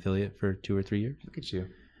trainer at an affiliate for 2 or 3 years. Look at you.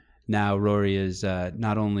 Now Rory is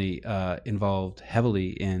not only involved heavily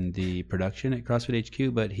in the production at CrossFit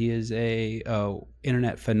HQ, but he is a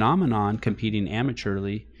internet phenomenon competing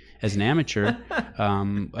amateurly as an amateur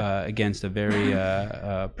against a very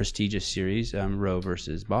prestigious series, Roe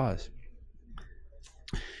versus Boz.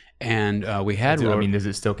 And we had Rory. I mean, is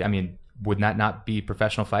it still? I mean, would that not be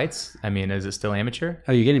professional fights? I mean, is it still amateur?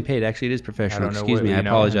 Oh, you're getting paid. Actually, it is professional. Excuse me. I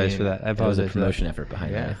apologize for that. I apologize There's a for that. promotion effort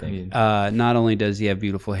behind that, I think. Not only does he have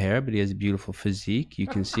beautiful hair, but he has a beautiful physique. You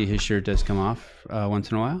can see his shirt does come off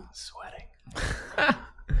once in a while. Sweating.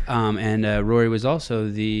 And Rory was also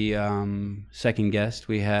the second guest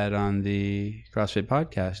we had on the CrossFit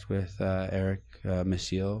podcast with Eric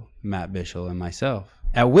Maciel, Matt Bishel, and myself.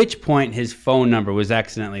 At which point his phone number was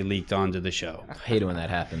accidentally leaked onto the show. I hate it when that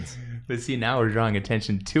happens. But see, now we're drawing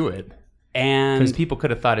attention to it. And because people could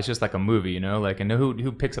have thought it's just like a movie, you know, like, and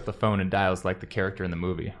who picks up the phone and dials like the character in the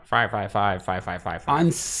movie? 555-5555.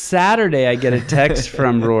 On Saturday, I get a text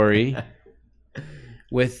from Rory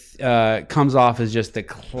with comes off as just the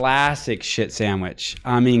classic shit sandwich.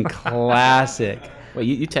 I mean, classic. Wait,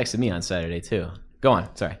 you texted me on Saturday too. Go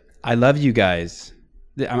on. Sorry. I love you guys.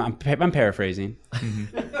 I'm paraphrasing.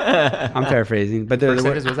 I'm paraphrasing, but First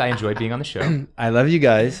sentence was, I enjoyed being on the show. I love you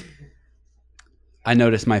guys. I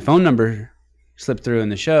noticed my phone number slipped through in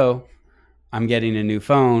the show. I'm getting a new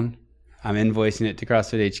phone. I'm invoicing it to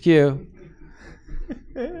CrossFit HQ.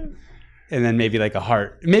 And then maybe like a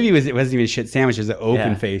heart. Maybe it wasn't even a shit sandwich. It was an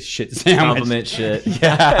open face shit sandwich. Compliment shit.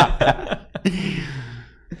 Yeah.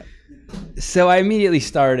 So I immediately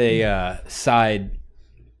start a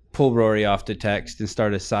pull Rory off the text and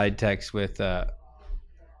start a side text with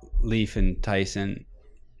Leaf and Tyson.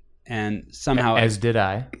 And somehow... As did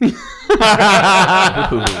I.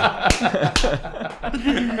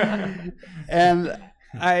 And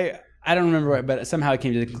I don't remember what, but somehow I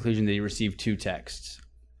came to the conclusion that he received 2 texts.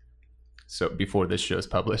 So before this show's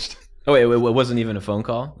published. Oh, wait, it wasn't even a phone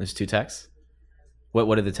call? There's 2 texts?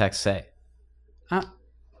 What did the text say?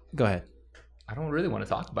 Go ahead. I don't really want to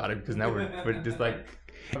talk about it because now we're just like...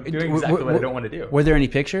 I'm doing exactly what I don't want to do. Were there any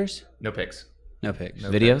pictures? No pics. No pics.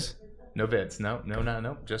 No Videos? No vids.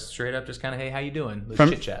 No. Just straight up, just kind of, hey, how you doing? Let's From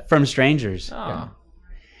chit chat. From strangers. Oh. Yeah.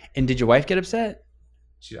 And did your wife get upset?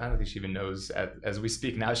 I don't think she even knows. As we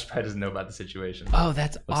speak now, she probably doesn't know about the situation. Oh,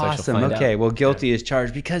 that's Looks like she'll awesome. find Okay, out. well, guilty as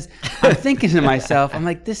charged, because I'm thinking to myself, I'm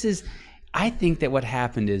like, I think that what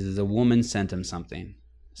happened is a woman sent him something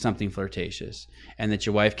flirtatious, and that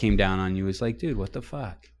your wife came down on you, was like, dude, what the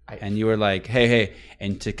fuck? And you were like, hey,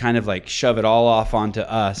 and to kind of like shove it all off onto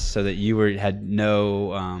us so that you had no,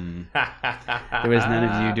 there was none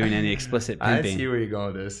of you doing any explicit pimping. I see where you're going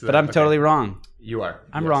with this. But I'm totally wrong. You are.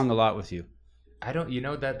 I'm Yes. wrong a lot with you. I don't,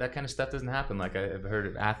 that kind of stuff doesn't happen. Like I've heard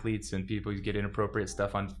of athletes and people who get inappropriate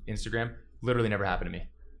stuff on Instagram. Literally never happened to me.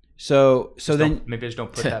 So then Maybe I just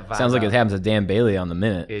don't put that vibe Sounds like out. it happens to Dan Bailey on the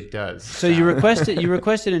minute. It does. So you requested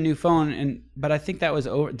a new phone, but I think that was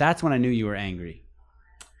over. That's when I knew you were angry,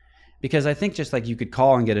 because I think just like you could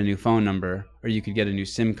call and get a new phone number, or you could get a new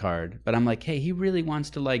SIM card. But I'm like, hey, he really wants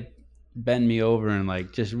to like bend me over and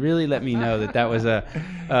like just really let me know that was an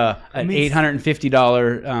 $850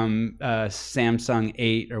 Samsung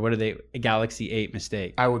 8 or what are they, a Galaxy 8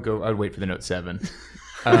 mistake. I would wait for the Note 7.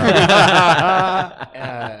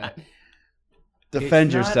 Defend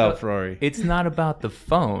It's not yourself, Rory. It's not about the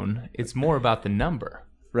phone. It's more about the number.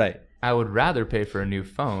 Right. I would rather pay for a new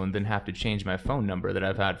phone than have to change my phone number that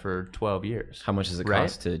I've had for 12 years. How much does it Right?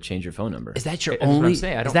 cost to change your phone number? Is that your That's what I'm only?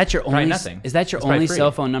 saying. I Is don't- that your probably only? nothing. Is that your It's probably only free.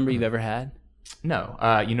 cell phone number you've ever had? No.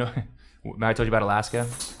 When I told you about Alaska,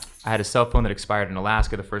 I had a cell phone that expired in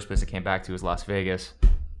Alaska. The first place I came back to was Las Vegas.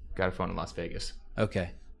 Got a phone in Las Vegas. Okay.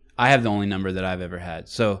 I have the only number that I've ever had.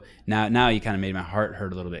 So now you kind of made my heart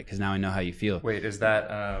hurt a little bit, because now I know how you feel. Wait, is that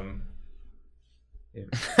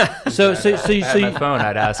So my phone?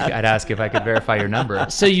 I'd ask if I could verify your number.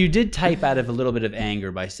 So you did type out of a little bit of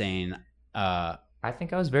anger by saying, I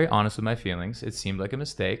think I was very honest with my feelings. It seemed like a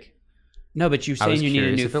mistake. no, but you're I saying was you need a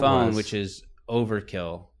curious new if it phone, was. which is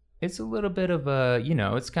overkill. It's a little bit of a,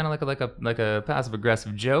 it's kind of like a passive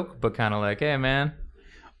aggressive joke, but kind of like, hey man,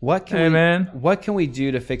 What can Hey, man. What can we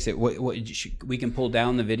do to fix it? We can pull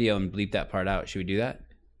down the video and bleep that part out. Should we do that?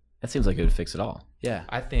 That seems like it would fix it all. Yeah.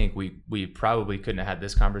 I think we probably couldn't have had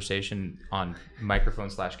this conversation on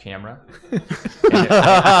microphone/camera, and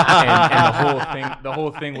the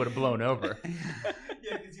whole thing would have blown over.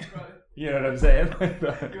 Yeah, because You know what I'm saying? you're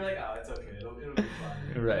like, oh, it's okay. It'll be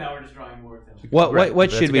fine. Right. Now we're just drawing more attention. What Right, what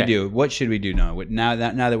that's should we okay. do? What should we do now? Now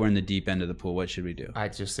that we're in the deep end of the pool, what should we do? I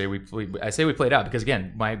just say we played out because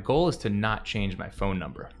again, my goal is to not change my phone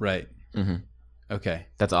number. Right. Mm-hmm. Okay.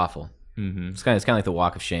 That's awful. Mm-hmm. It's kind of like the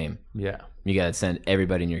walk of shame. Yeah. You got to send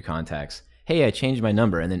everybody in your contacts, hey, I changed my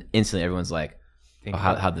number. And then instantly everyone's like, oh,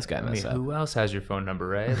 how'd this guy mess up? Who else has your phone number,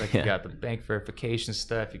 right? Like Yeah. you got the bank verification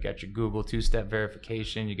stuff, you got your Google 2-step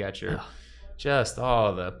verification, you got your just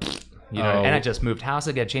all the, and I just moved house.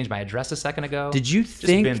 I got to change my address a second ago. Did you Just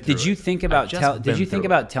been think? through Did you it. think I've about just tell? been Did you think through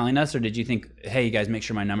about telling us, or did you think, hey, you guys, make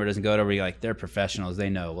sure my number doesn't go out? Or were you like, they're professionals, they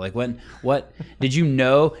know? Like what? Did you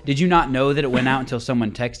know? Did you not know that it went out until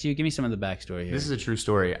someone texted you? Give me some of the backstory here. This is a true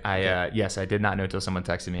story. Yes, I did not know until someone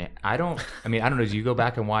texted me. I don't know. Do you go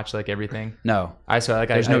back and watch like everything? No.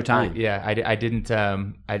 There's no time. I didn't.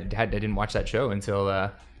 I didn't watch that show until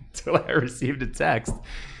I received a text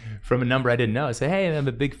from a number I didn't know. I said, "Hey, I'm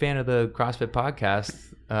a big fan of the CrossFit podcast.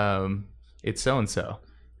 It's so and so,"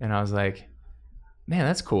 and I was like, "Man,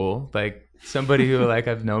 that's cool." Like somebody who like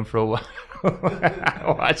I've known for a while. I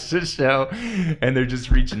watched the show, and they're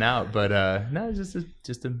just reaching out. But no, it's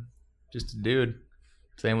just a dude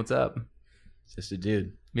saying what's up. Just a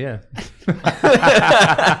dude. Yeah.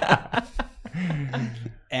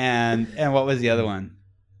 And what was the other one?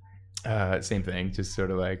 Same thing. Just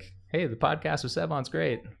sort of like, hey, the podcast with Sevon's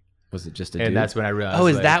great. Was it just a And dude? that's when I realized. Oh,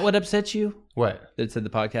 is like, that what upset you? What? That it said the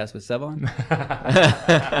podcast with Sevon?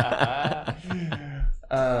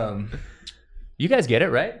 You guys get it,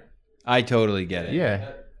 right? I totally get it.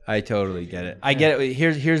 Yeah. I totally get it. I get it.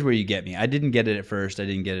 Here's where you get me. I didn't get it at first.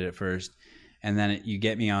 And then you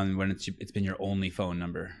get me on when it's been your only phone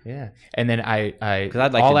number. Yeah. And then I 'Cause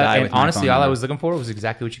I'd like to die with my honestly, phone all I number. was looking for was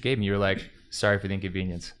exactly what you gave me. You were like, sorry for the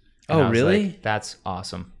inconvenience. And Oh, I was really? like, that's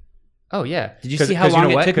awesome. Oh, yeah. Did you see how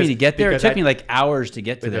long it took me to get there? It took me like hours to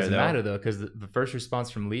get to It there, doesn't though. matter, though, because the first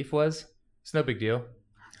response from Leaf was, it's no big deal.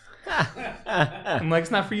 I'm like,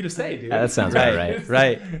 it's not for you to say, dude. That sounds about right.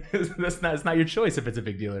 Right. It's not your choice if it's a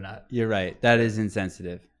big deal or not. You're right. That is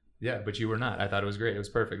insensitive. Yeah, but you were not. I thought it was great. It was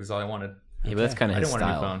perfect. That's all I wanted. Yeah, but that's kind of I his didn't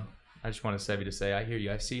want a new style. phone. I just wanted Sevy to say, I hear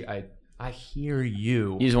you. I hear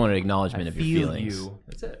you. You just wanted acknowledgement I of your feel feelings. you.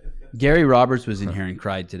 That's it. Gary Roberts was in here and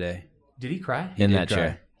cried today. Did he cry? In did that cry.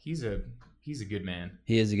 chair. He's a good man.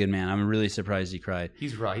 He is a good man. I'm really surprised he cried.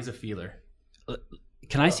 He's raw. He's a feeler.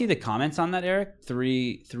 Can I see the comments on that, Eric?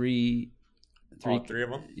 Three. All three of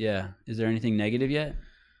them. Yeah. Is there anything negative yet?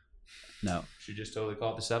 No. Should just totally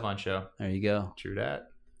call it the Sevon show. There you go. True that.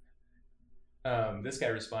 This guy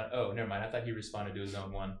responded. Oh, never mind. I thought he responded to his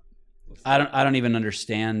own one. I don't even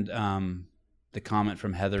understand the comment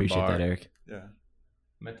from Heather Appreciate Barr. that, Eric. Yeah.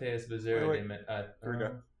 Mateus Becerra. Wait. Here we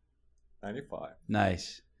go. 95.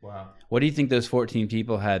 Nice. Wow. What do you think those 14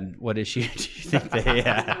 people had? What issue do you think they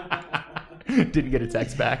had? Didn't get a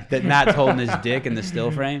text back. That Matt's holding his dick in the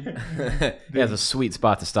still frame? Yeah, it's a sweet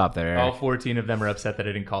spot to stop there, All Eric. 14 of them are upset that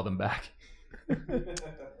I didn't call them back.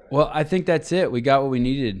 Well, I think that's it. We got what we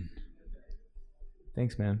needed.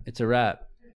 Thanks, man. It's a wrap.